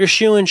don't want your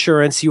shoe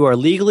insurance. You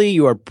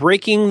are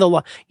breaking the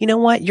law. You know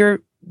what?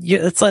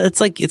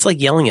 It's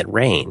like yelling at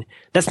rain.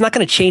 That's not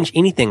going to change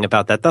anything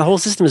about that. The whole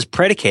system is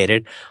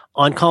predicated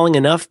on calling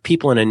enough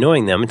people and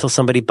annoying them until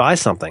somebody buys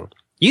something.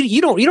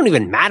 You don't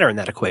even matter in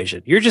that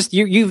equation.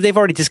 They've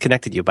already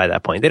disconnected you by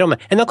that point. They don't,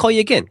 and they'll call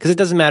you again because it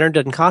doesn't matter. It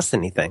doesn't cost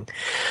anything.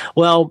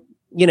 Well,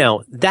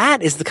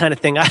 that is the kind of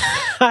thing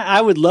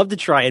I would love to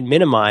try and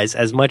minimize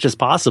as much as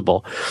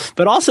possible,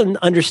 but also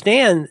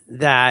understand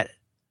that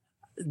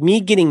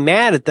me getting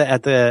mad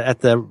at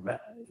the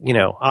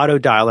auto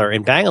dialer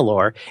in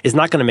Bangalore is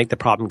not going to make the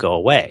problem go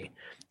away.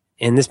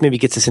 And this maybe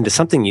gets us into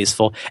something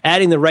useful.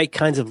 Adding the right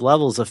kinds of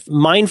levels of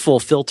mindful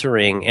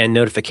filtering and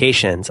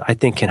notifications, I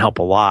think can help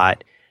a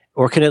lot,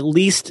 or can at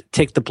least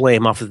take the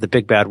blame off of the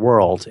big bad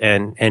world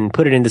and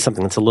put it into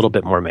something that's a little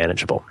bit more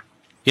manageable.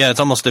 Yeah,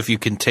 it's almost if you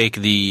can take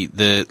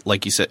the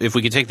like you said, if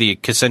we could take the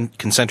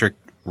concentric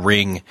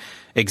ring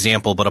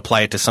example, but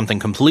apply it to something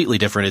completely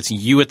different. It's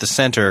you at the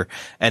center,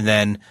 and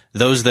then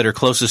those that are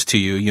closest to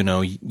you,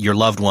 your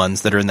loved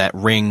ones that are in that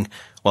ring.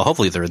 Well,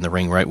 hopefully they're in the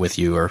ring right with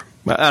you, or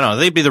I don't know,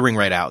 they'd be the ring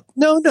right out.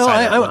 No,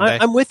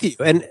 I'm with you,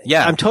 and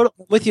yeah, I'm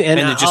totally with you. And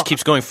it just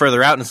keeps going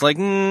further out, and it's like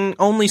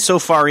only so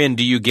far in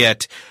do you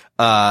get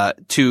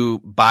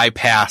to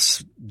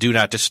bypass do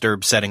not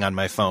disturb setting on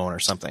my phone or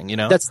something,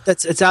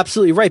 It's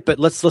absolutely right. But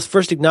let's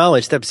first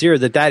acknowledge step zero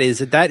that is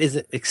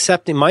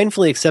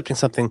mindfully accepting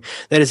something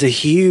that is a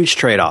huge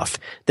trade-off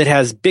that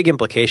has big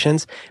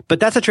implications. But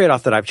that's a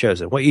trade-off that I've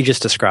chosen, what you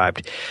just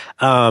described.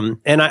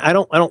 And I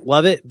don't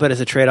love it, but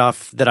it's a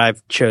trade-off that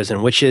I've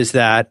chosen, which is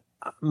that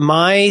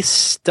my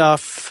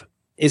stuff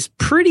is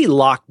pretty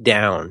locked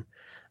down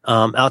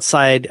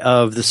outside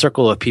of the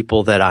circle of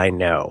people that I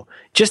know.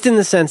 Just in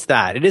the sense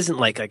that it isn't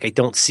like I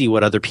don't see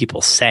what other people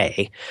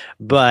say,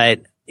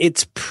 but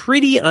it's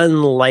pretty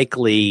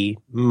unlikely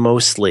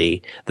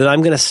mostly that I'm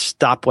going to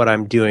stop what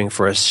I'm doing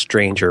for a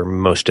stranger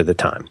most of the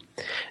time.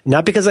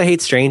 Not because I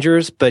hate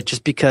strangers, but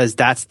just because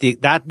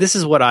this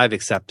is what I've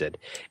accepted,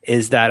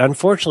 is that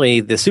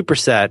unfortunately the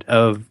superset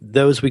of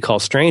those we call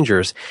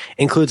strangers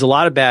includes a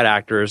lot of bad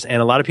actors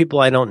and a lot of people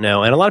I don't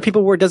know and a lot of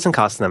people where it doesn't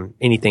cost them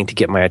anything to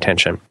get my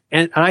attention.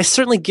 And I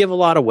certainly give a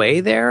lot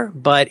away there,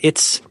 but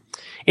it's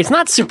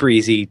not super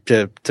easy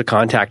to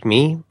contact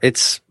me.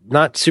 It's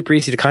not super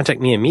easy to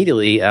contact me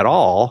immediately at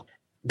all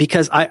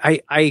because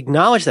I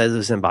acknowledge that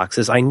those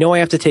inboxes, I know I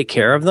have to take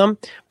care of them,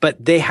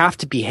 but they have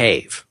to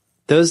behave.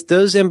 Those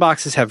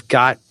inboxes have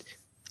got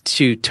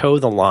to toe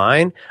the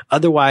line.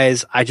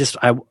 Otherwise,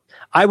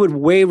 I would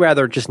way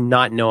rather just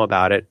not know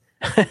about it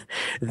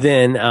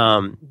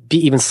than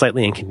be even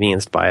slightly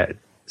inconvenienced by it.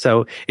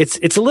 So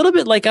it's a little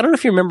bit like, I don't know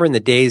if you remember in the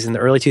days in the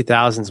early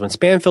 2000s when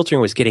spam filtering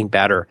was getting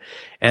better.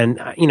 And,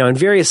 in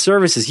various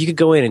services, you could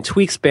go in and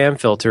tweak spam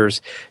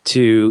filters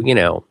to,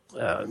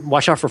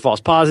 watch out for false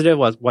positive,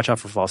 watch out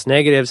for false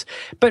negatives.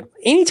 But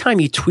anytime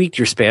you tweaked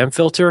your spam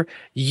filter,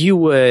 you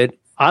would,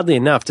 oddly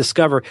enough,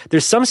 discover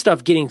there's some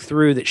stuff getting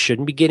through that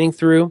shouldn't be getting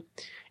through,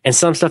 and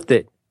some stuff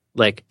that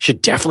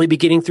should definitely be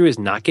getting through is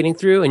not getting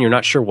through, and you're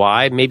not sure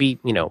why. Maybe,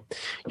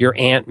 your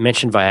aunt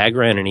mentioned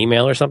Viagra in an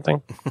email or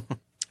something.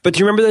 But do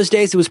you remember those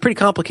days? It was pretty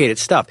complicated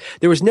stuff.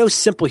 There was no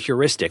simple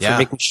heuristic for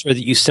making sure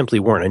that you simply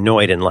weren't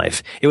annoyed in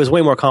life. It was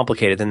way more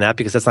complicated than that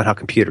because that's not how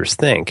computers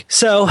think.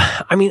 So,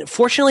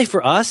 fortunately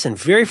for us and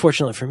very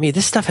fortunately for me,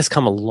 this stuff has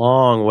come a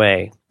long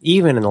way,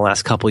 even in the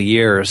last couple of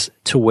years,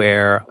 to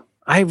where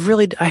I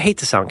hate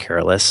to sound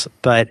careless,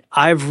 but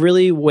I've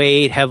really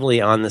weighed heavily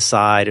on the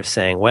side of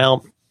saying,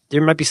 well,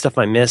 There might be stuff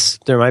I miss.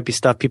 There might be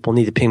stuff people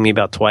need to ping me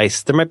about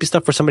twice. There might be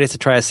stuff where somebody has to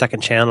try a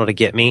second channel to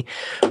get me.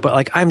 But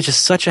like, I'm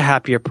just such a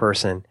happier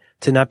person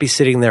to not be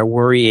sitting there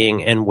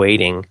worrying and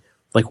waiting,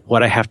 like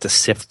what I have to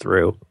sift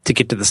through to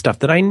get to the stuff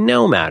that I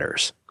know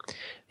matters.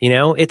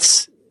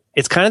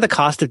 It's kind of the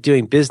cost of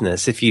doing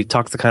business. If you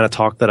talk the kind of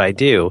talk that I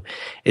do,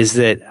 is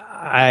that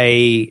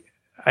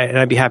and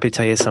I'd be happy to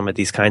tell you some of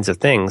these kinds of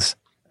things.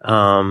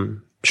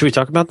 Should we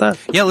talk about that?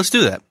 Yeah, let's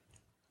do that.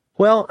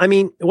 Well, I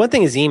mean, one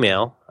thing is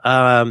email.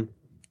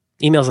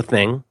 Email's a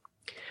thing.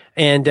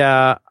 And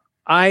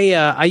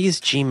I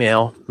use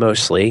Gmail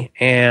mostly.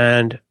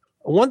 And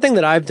one thing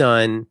that I've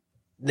done,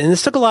 and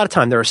this took a lot of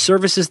time. There are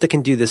services that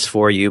can do this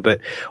for you.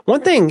 But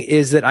one thing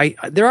is that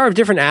there are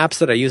different apps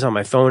that I use on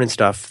my phone and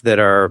stuff that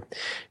are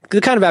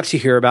the kind of apps you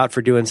hear about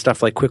for doing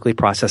stuff like quickly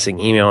processing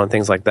email and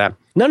things like that.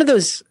 None of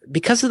those,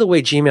 because of the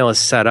way Gmail is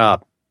set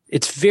up,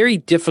 it's very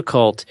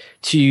difficult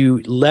to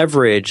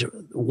leverage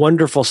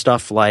wonderful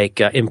stuff like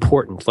the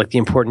important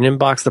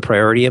inbox, the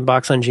priority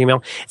inbox on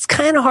Gmail. It's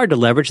kind of hard to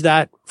leverage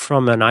that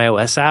from an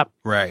iOS app.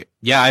 Right.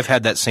 Yeah, I've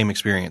had that same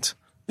experience.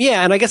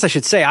 Yeah, and I guess I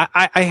should say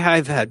I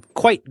have had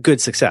quite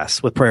good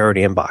success with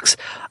Priority Inbox,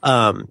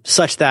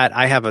 such that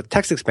I have a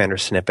text expander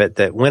snippet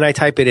that when I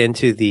type it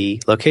into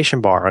the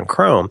location bar on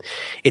Chrome,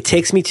 it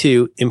takes me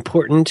to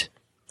important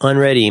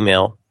unread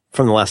email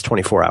from the last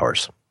 24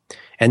 hours.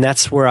 And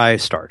that's where I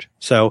start.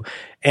 So,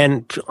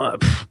 and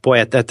boy,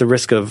 at the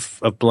risk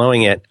of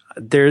blowing it,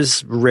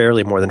 there's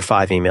rarely more than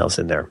 5 emails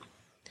in there.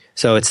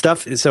 So it's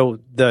stuff. So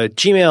the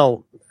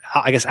Gmail,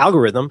 I guess,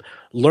 algorithm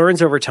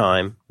learns over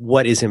time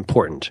what is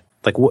important.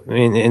 Like,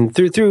 and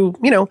through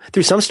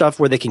some stuff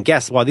where they can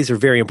guess, wow, these are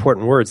very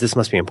important words. This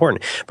must be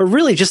important. But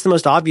really just the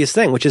most obvious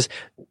thing, which is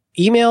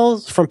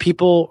emails from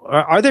people.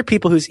 Are there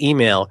people whose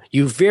email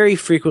you very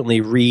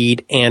frequently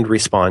read and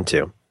respond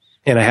to?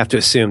 And I have to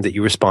assume that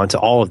you respond to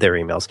all of their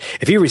emails.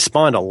 If you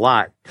respond a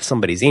lot to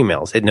somebody's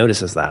emails, it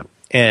notices that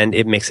and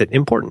it makes it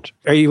important.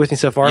 Are you with me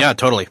so far? Yeah,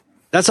 totally.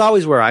 That's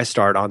always where I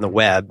start on the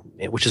web,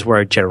 which is where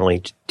I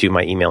generally do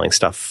my emailing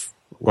stuff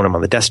when I'm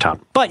on the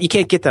desktop. But you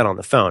can't get that on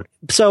the phone.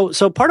 So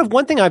part of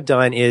one thing I've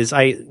done is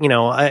I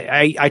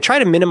try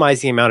to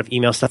minimize the amount of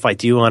email stuff I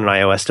do on an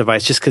iOS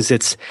device just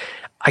because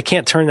I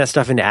can't turn that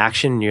stuff into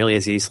action nearly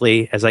as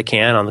easily as I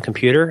can on the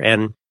computer.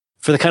 And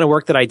for the kind of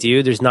work that I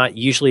do, there's not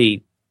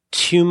usually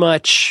too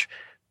much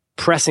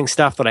pressing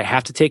stuff that I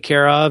have to take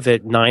care of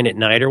at 9 at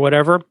night or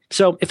whatever.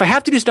 So if I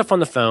have to do stuff on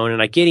the phone and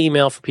I get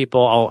email from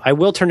people, I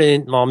will turn it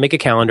in. I'll make a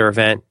calendar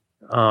event.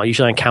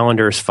 Usually on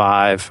Calendars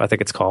 5, I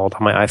think it's called,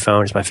 on my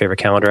iPhone. It's my favorite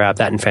calendar app,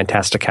 that and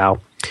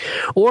Fantastical.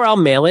 Or I'll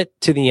mail it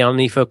to the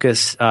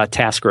OmniFocus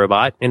task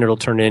robot, and it'll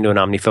turn it into an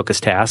OmniFocus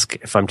task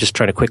if I'm just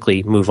trying to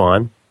quickly move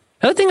on.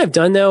 Another thing I've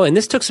done, though, and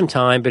this took some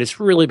time, but it's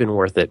really been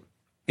worth it,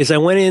 is I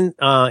went in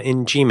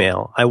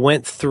Gmail. I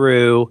went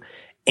through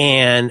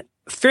and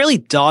fairly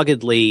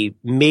doggedly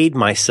made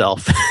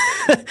myself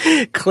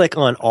click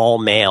on all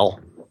mail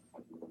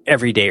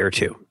every day or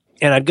two.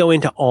 And I'd go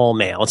into all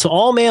mail. And so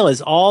all mail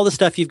is all the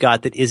stuff you've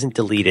got that isn't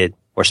deleted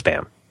or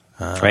spam,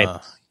 right?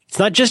 It's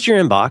not just your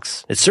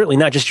inbox. It's certainly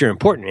not just your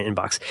important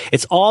inbox.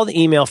 It's all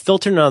the email,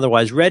 filtered and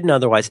otherwise, read and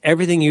otherwise,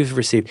 everything you've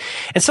received.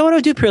 And so what I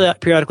would do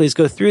periodically is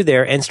go through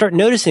there and start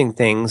noticing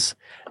things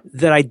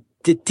that I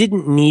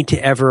didn't need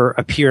to ever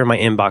appear in my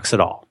inbox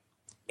at all.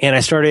 And I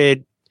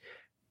started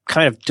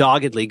kind of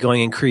doggedly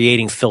going and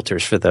creating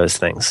filters for those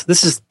things.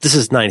 This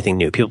is not anything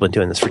new. People have been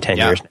doing this for 10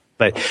 years.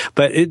 But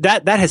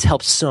that has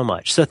helped so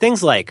much. So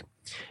things like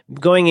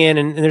going in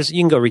and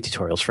you can go read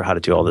tutorials for how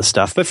to do all this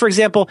stuff. But for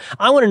example,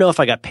 I want to know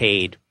if I got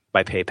paid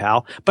by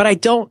PayPal, but I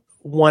don't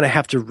want to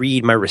have to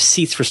read my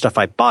receipts for stuff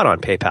I bought on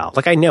PayPal.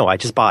 Like I know I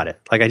just bought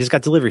it. Like I just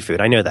got delivery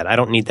food. I know that. I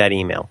don't need that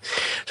email.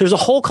 So there's a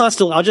whole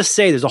I'll just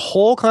say there's a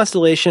whole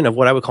constellation of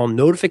what I would call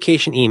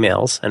notification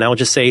emails. And I will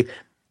just say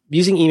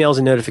using emails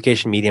and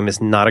notification medium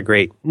is not a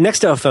great,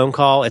 next to a phone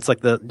call, it's like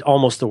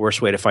almost the worst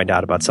way to find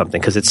out about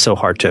something because it's so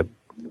hard to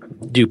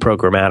do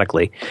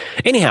programmatically.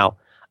 Anyhow,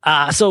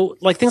 so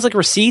like things like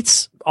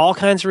receipts, all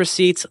kinds of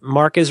receipts,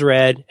 mark as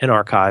read and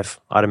archive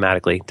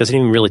automatically. Doesn't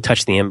even really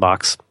touch the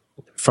inbox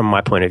from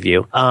my point of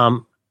view.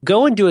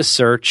 Go and do a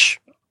search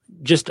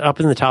just up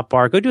in the top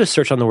bar. Go do a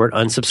search on the word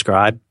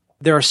unsubscribe.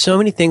 There are so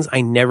many things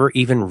I never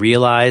even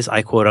realize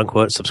I quote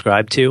unquote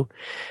subscribe to.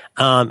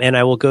 And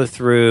I will go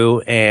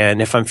through,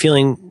 and if I'm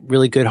feeling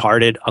really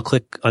good-hearted, I'll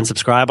click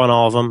unsubscribe on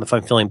all of them. If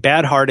I'm feeling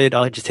bad-hearted,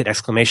 I'll just hit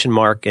exclamation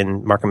mark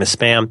and mark them as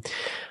spam.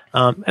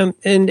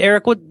 And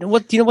Eric, what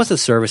do you know? What's the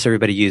service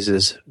everybody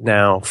uses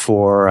now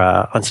for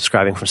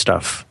unsubscribing from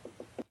stuff?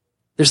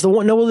 There's the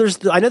one. No, well,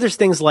 I know there's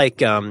things like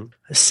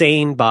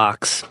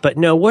SaneBox, but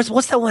no.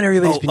 What's that one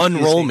everybody's been using?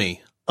 Unroll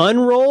Me.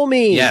 Unroll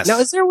Me. Yes. Now,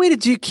 is there a way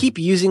to keep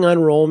using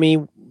Unroll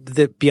Me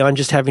that beyond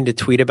just having to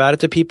tweet about it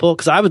to people?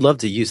 Because I would love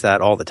to use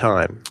that all the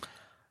time.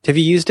 Have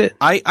you used it?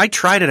 I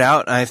tried it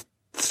out, and I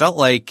felt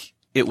like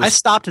it was. I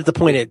stopped at the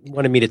point it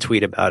wanted me to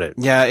tweet about it.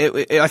 Yeah,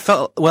 I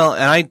felt well,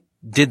 and I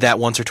did that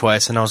once or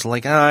twice, and I was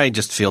like, I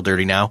just feel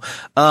dirty now.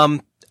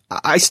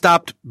 I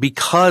stopped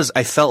because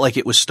I felt like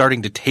it was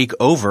starting to take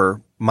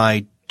over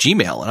my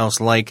Gmail. And I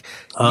was like,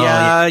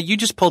 yeah, you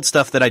just pulled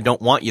stuff that I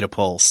don't want you to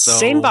pull. So.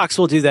 SaneBox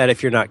will do that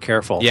if you're not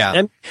careful. Yeah.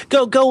 And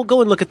go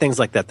and look at things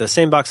like that. The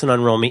SaneBox and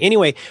Unroll Me.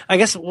 Anyway, I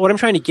guess what I'm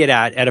trying to get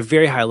at a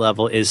very high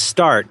level is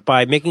start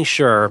by making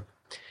sure,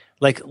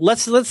 like,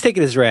 let's take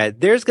it as read.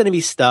 There's going to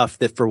be stuff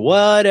that for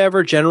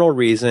whatever general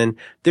reason,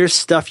 there's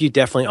stuff you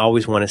definitely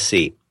always want to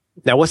see.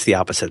 Now, what's the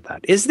opposite of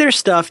that? Is there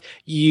stuff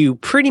you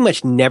pretty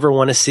much never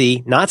want to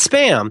see? Not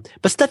spam,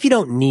 but stuff you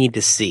don't need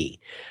to see.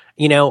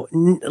 You know,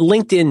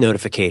 LinkedIn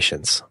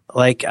notifications.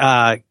 Like,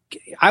 I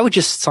would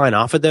just sign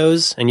off of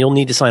those, and you'll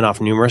need to sign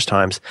off numerous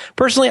times.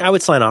 Personally, I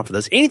would sign off of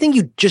those. Anything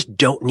you just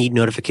don't need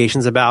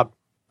notifications about,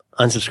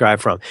 unsubscribe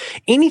from.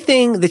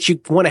 Anything that you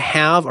want to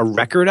have a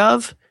record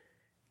of,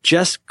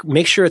 just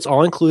make sure it's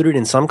all included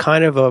in some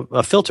kind of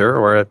a filter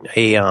or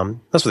a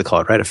that's what they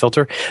call it, right? A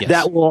filter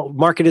that will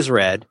mark it as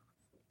read.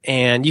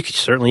 And you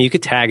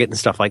could tag it and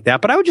stuff like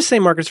that. But I would just say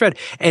mark it as read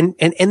and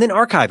then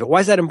archive it.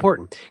 Why is that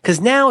important? Because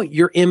now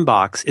your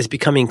inbox is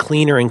becoming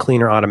cleaner and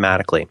cleaner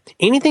automatically.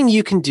 Anything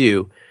you can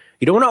do,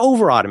 you don't want to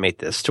over automate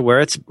this to where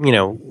it's, you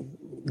know,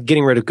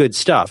 getting rid of good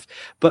stuff,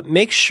 but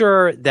make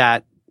sure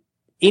that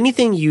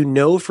anything you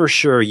know for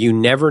sure you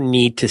never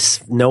need to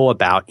know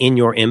about in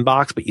your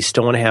inbox, but you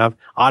still want to have,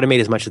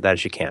 automate as much of that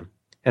as you can.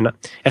 And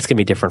that's going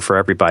to be different for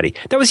everybody.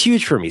 That was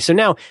huge for me. So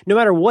now, no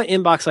matter what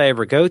inbox I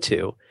ever go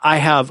to, I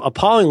have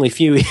appallingly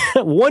few,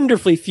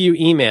 wonderfully few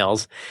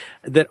emails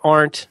that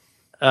aren't,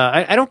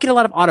 I don't get a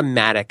lot of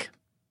automatic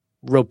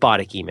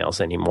robotic emails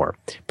anymore.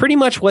 Pretty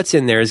much what's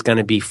in there is going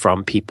to be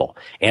from people.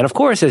 And of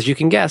course, as you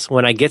can guess,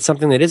 when I get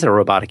something that isn't a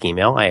robotic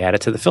email, I add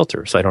it to the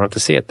filter so I don't have to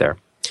see it there.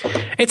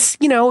 It's,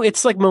 you know,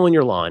 it's like mowing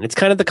your lawn. It's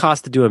kind of the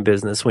cost of doing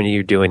business when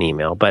you do an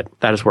email, but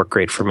that has worked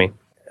great for me.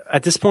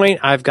 At this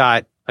point, I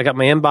got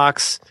my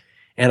inbox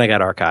and I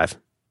got archive,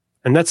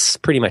 and that's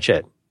pretty much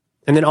it.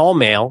 And then all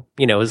mail,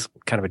 you know, is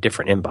kind of a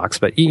different inbox,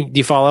 but do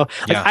you follow?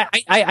 Yeah.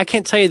 Like, I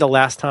can't tell you the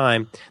last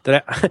time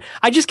that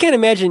I just can't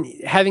imagine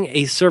having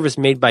a service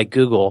made by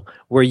Google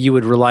where you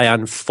would rely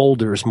on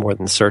folders more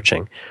than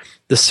searching.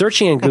 The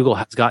searching in Google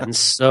has gotten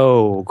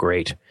so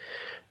great.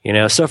 You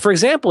know, so for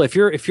example, if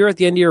you're at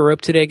the end of your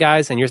rope today,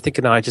 guys, and you're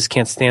thinking, oh, I just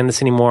can't stand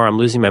this anymore, I'm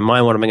losing my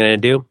mind, what am I going to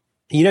do?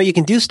 You know, you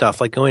can do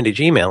stuff like go into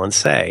Gmail and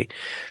say,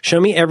 show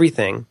me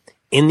everything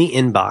in the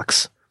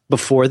inbox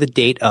before the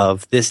date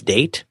of this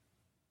date.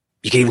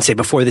 You can even say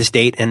before this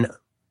date and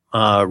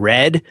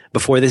read,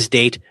 before this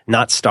date,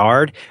 not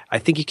starred. I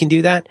think you can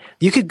do that.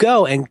 You could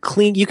go and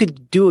you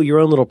could do your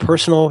own little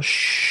personal,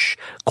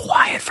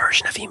 quiet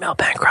version of email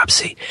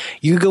bankruptcy.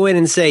 You could go in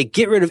and say,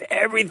 get rid of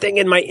everything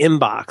in my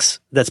inbox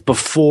that's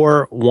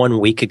before 1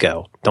 week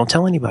ago. Don't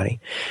tell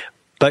anybody.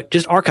 But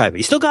just archive it.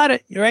 You still got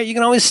it, right? You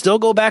can always still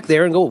go back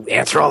there and go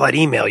answer all that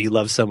email you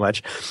love so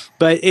much.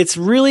 But it's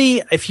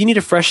really, if you need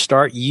a fresh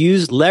start,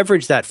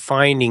 leverage that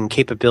finding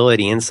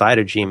capability inside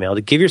of Gmail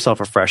to give yourself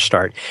a fresh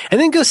start.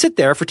 And then go sit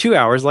there for 2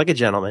 hours like a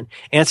gentleman,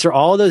 answer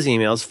all of those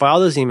emails, file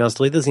those emails,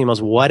 delete those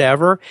emails,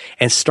 whatever,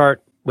 and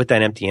start with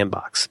that empty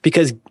inbox.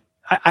 Because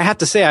I have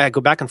to say, I go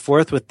back and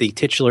forth with the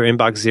titular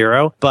inbox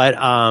zero, but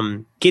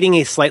getting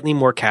a slightly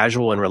more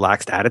casual and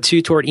relaxed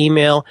attitude toward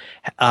email,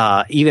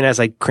 even as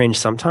I cringe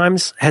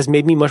sometimes, has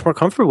made me much more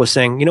comfortable with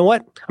saying, you know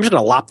what, I'm just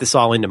going to lop this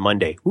all into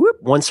Monday.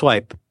 Whoop, one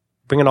swipe,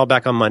 bring it all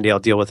back on Monday. I'll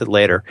deal with it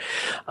later.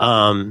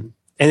 And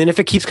then if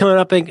it keeps coming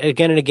up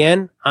again and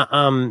again,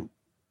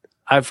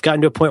 I've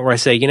gotten to a point where I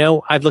say, you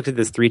know, I've looked at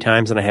this 3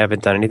 times and I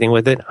haven't done anything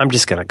with it. I'm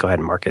just going to go ahead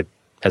and mark it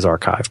as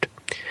archived.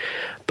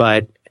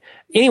 But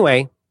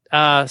anyway,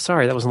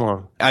 sorry, that was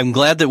long. I'm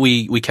glad that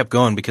we kept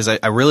going because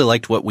I really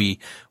liked what we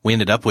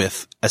ended up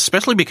with,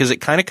 especially because it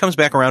kind of comes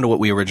back around to what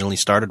we originally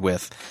started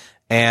with.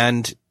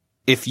 And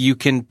if you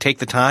can take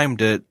the time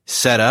to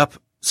set up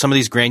some of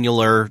these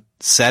granular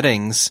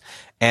settings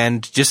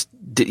and just,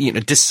 you know,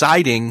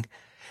 deciding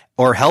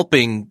or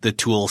helping the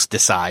tools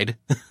decide.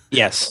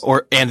 Yes.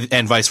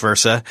 and vice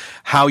versa,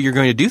 how you're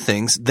going to do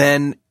things,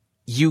 then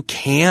you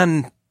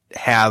can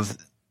have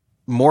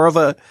more of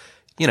a,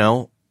 you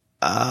know,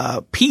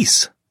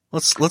 peace.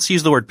 Let's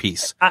use the word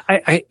peace.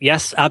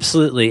 Yes,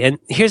 absolutely. And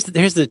here's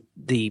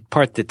the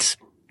part that's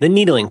the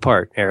needling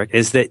part, Eric,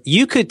 is that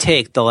you could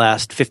take the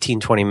last 15,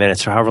 20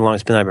 minutes or however long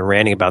it's been I've been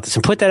ranting about this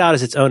and put that out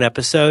as its own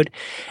episode.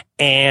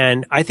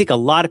 And I think a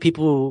lot of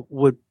people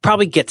would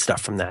probably get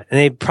stuff from that and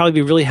they'd probably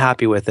be really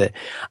happy with it.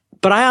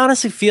 But I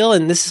honestly feel,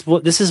 and this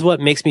is what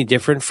makes me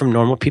different from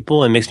normal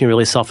people and makes me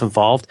really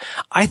self-involved.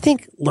 I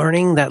think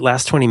learning that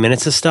last 20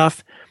 minutes of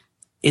stuff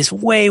is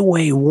way,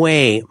 way,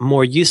 way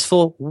more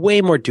useful,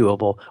 way more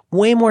doable,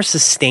 way more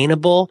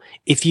sustainable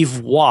if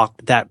you've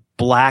walked that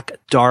black,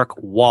 dark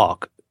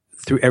walk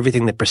through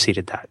everything that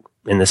preceded that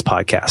in this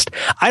podcast.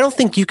 I don't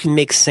think you can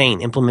make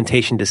sane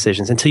implementation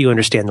decisions until you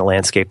understand the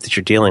landscape that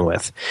you're dealing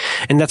with.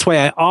 And that's why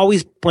I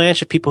always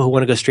blanch at people who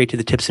want to go straight to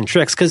the tips and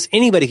tricks, because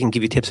anybody can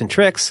give you tips and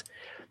tricks.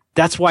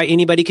 That's why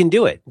anybody can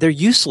do it. They're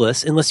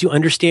useless unless you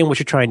understand what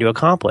you're trying to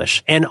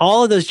accomplish. And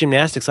all of those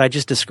gymnastics I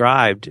just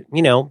described,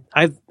 you know,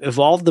 I've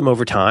evolved them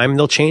over time.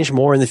 They'll change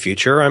more in the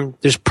future.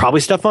 There's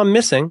probably stuff I'm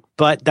missing,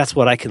 but that's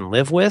what I can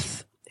live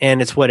with.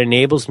 And it's what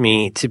enables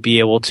me to be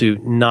able to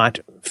not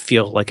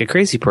feel like a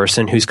crazy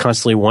person who's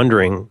constantly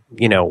wondering,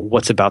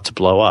 what's about to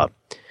blow up.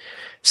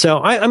 So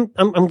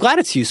I'm glad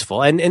it's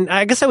useful. And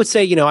I guess I would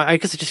say, I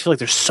guess I just feel like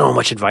there's so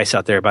much advice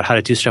out there about how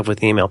to do stuff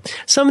with email.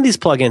 Some of these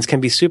plugins can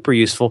be super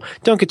useful.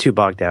 Don't get too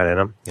bogged down in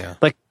them. Yeah.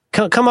 Like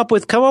come up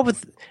with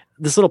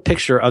this little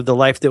picture of the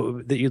life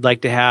that you'd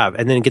like to have,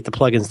 and then get the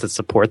plugins that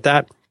support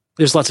that.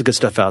 There's lots of good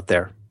stuff out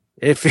there.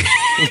 If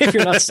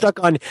you're not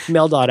stuck on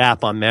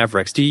mail.app on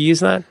Mavericks, do you use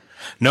that?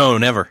 No,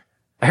 never.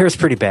 I hear it's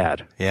pretty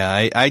bad.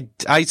 Yeah,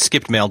 I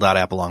skipped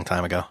mail.app a long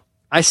time ago.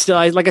 I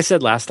like I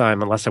said last time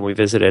we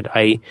visited,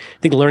 I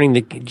think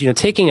learning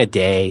taking a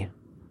day,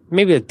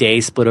 maybe a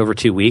day split over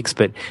 2 weeks,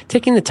 but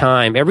taking the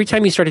time, every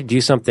time you start to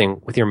do something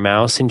with your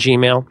mouse in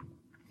Gmail,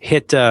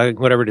 hit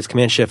whatever it is,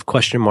 Command-Shift, ?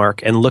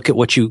 And look at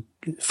what you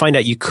find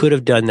out you could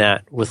have done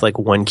that with like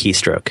one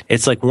keystroke.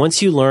 It's like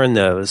once you learn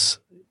those,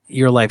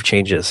 your life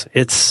changes.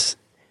 It's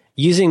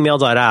using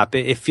mail.app,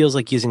 it feels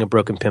like using a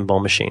broken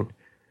pinball machine.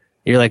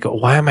 You're like,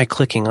 why am I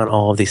clicking on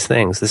all of these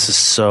things? This is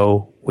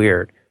so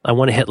weird. I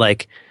want to hit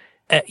like,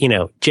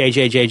 J,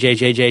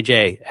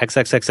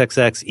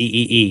 X,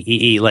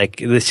 E,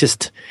 like it's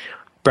just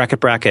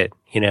bracket,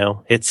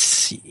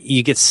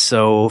 you get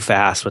so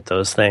fast with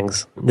those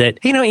things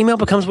that, email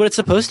becomes what it's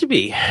supposed to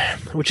be,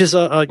 which is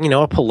a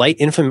polite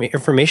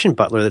information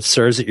butler that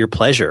serves at your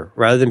pleasure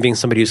rather than being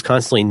somebody who's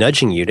constantly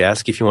nudging you to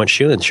ask if you want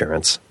shoe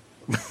insurance.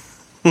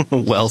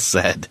 Well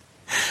said.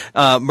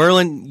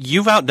 Merlin,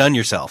 you've outdone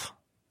yourself.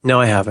 No,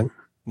 I haven't.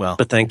 Well,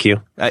 but thank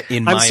you. I'm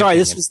sorry.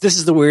 Opinion. This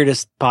is the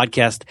weirdest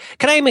podcast.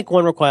 Can I make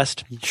one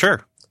request?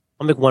 Sure.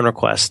 I'll make one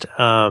request.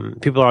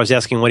 People are always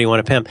asking, what do you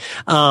want to pimp?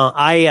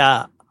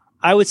 I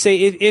would say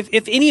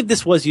if any of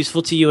this was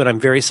useful to you, and I'm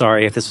very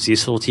sorry if this was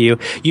useful to you,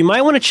 you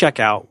might want to check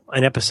out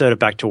an episode of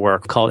Back to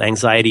Work called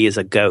Anxiety is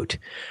a Goat,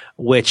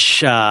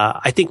 which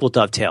I think will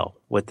dovetail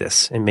with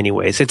this in many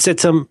ways.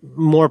 It's a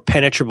more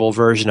penetrable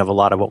version of a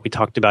lot of what we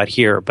talked about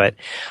here, but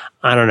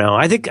I don't know.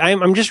 I think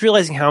I'm just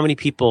realizing how many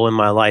people in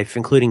my life,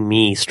 including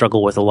me,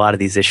 struggle with a lot of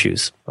these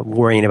issues of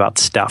worrying about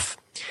stuff.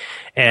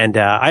 And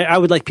I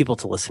would like people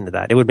to listen to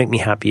that. It would make me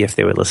happy if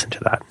they would listen to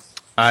that.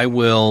 I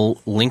will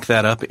link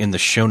that up in the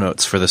show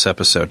notes for this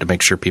episode to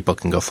make sure people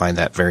can go find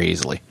that very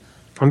easily.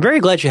 I'm very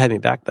glad you had me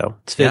back, though.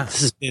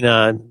 This has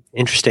been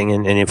interesting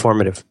and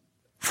informative.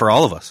 For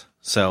all of us.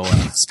 So,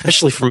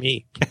 especially for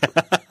me.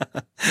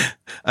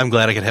 I'm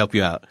glad I could help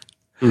you out.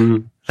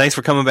 Mm-hmm. Thanks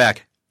for coming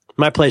back.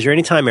 My pleasure.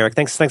 Anytime, Eric.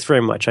 Thanks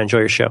very much. I enjoy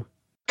your show.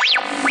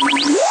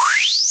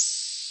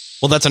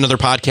 Well, that's another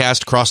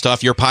podcast crossed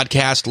off your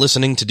podcast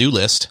listening to-do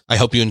list. I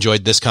hope you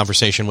enjoyed this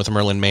conversation with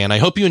Merlin Mann. I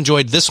hope you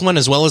enjoyed this one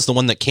as well as the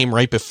one that came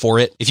right before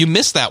it. If you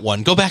missed that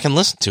one, go back and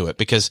listen to it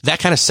because that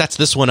kind of sets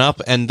this one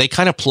up and they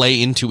kind of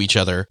play into each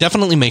other.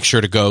 Definitely make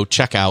sure to go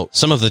check out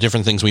some of the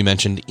different things we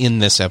mentioned in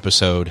this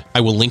episode.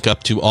 I will link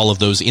up to all of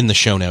those in the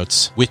show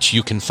notes, which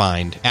you can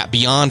find at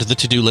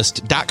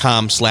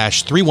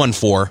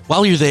beyondthetodolist.com/314.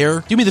 While you're there,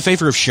 do me the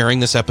favor of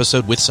sharing this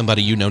episode with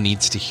somebody you know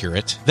needs to hear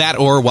it. That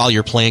or while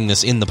you're playing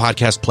this in the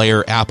podcast player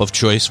app of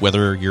choice,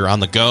 whether you're on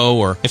the go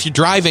or if you're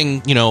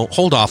driving,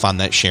 hold off on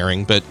that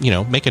sharing, but,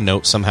 make a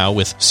note somehow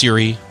with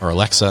Siri or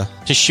Alexa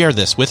to share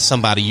this with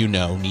somebody you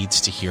know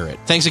needs to hear it.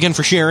 Thanks again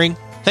for sharing.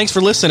 Thanks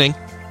for listening,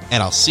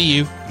 and I'll see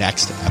you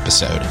next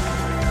episode.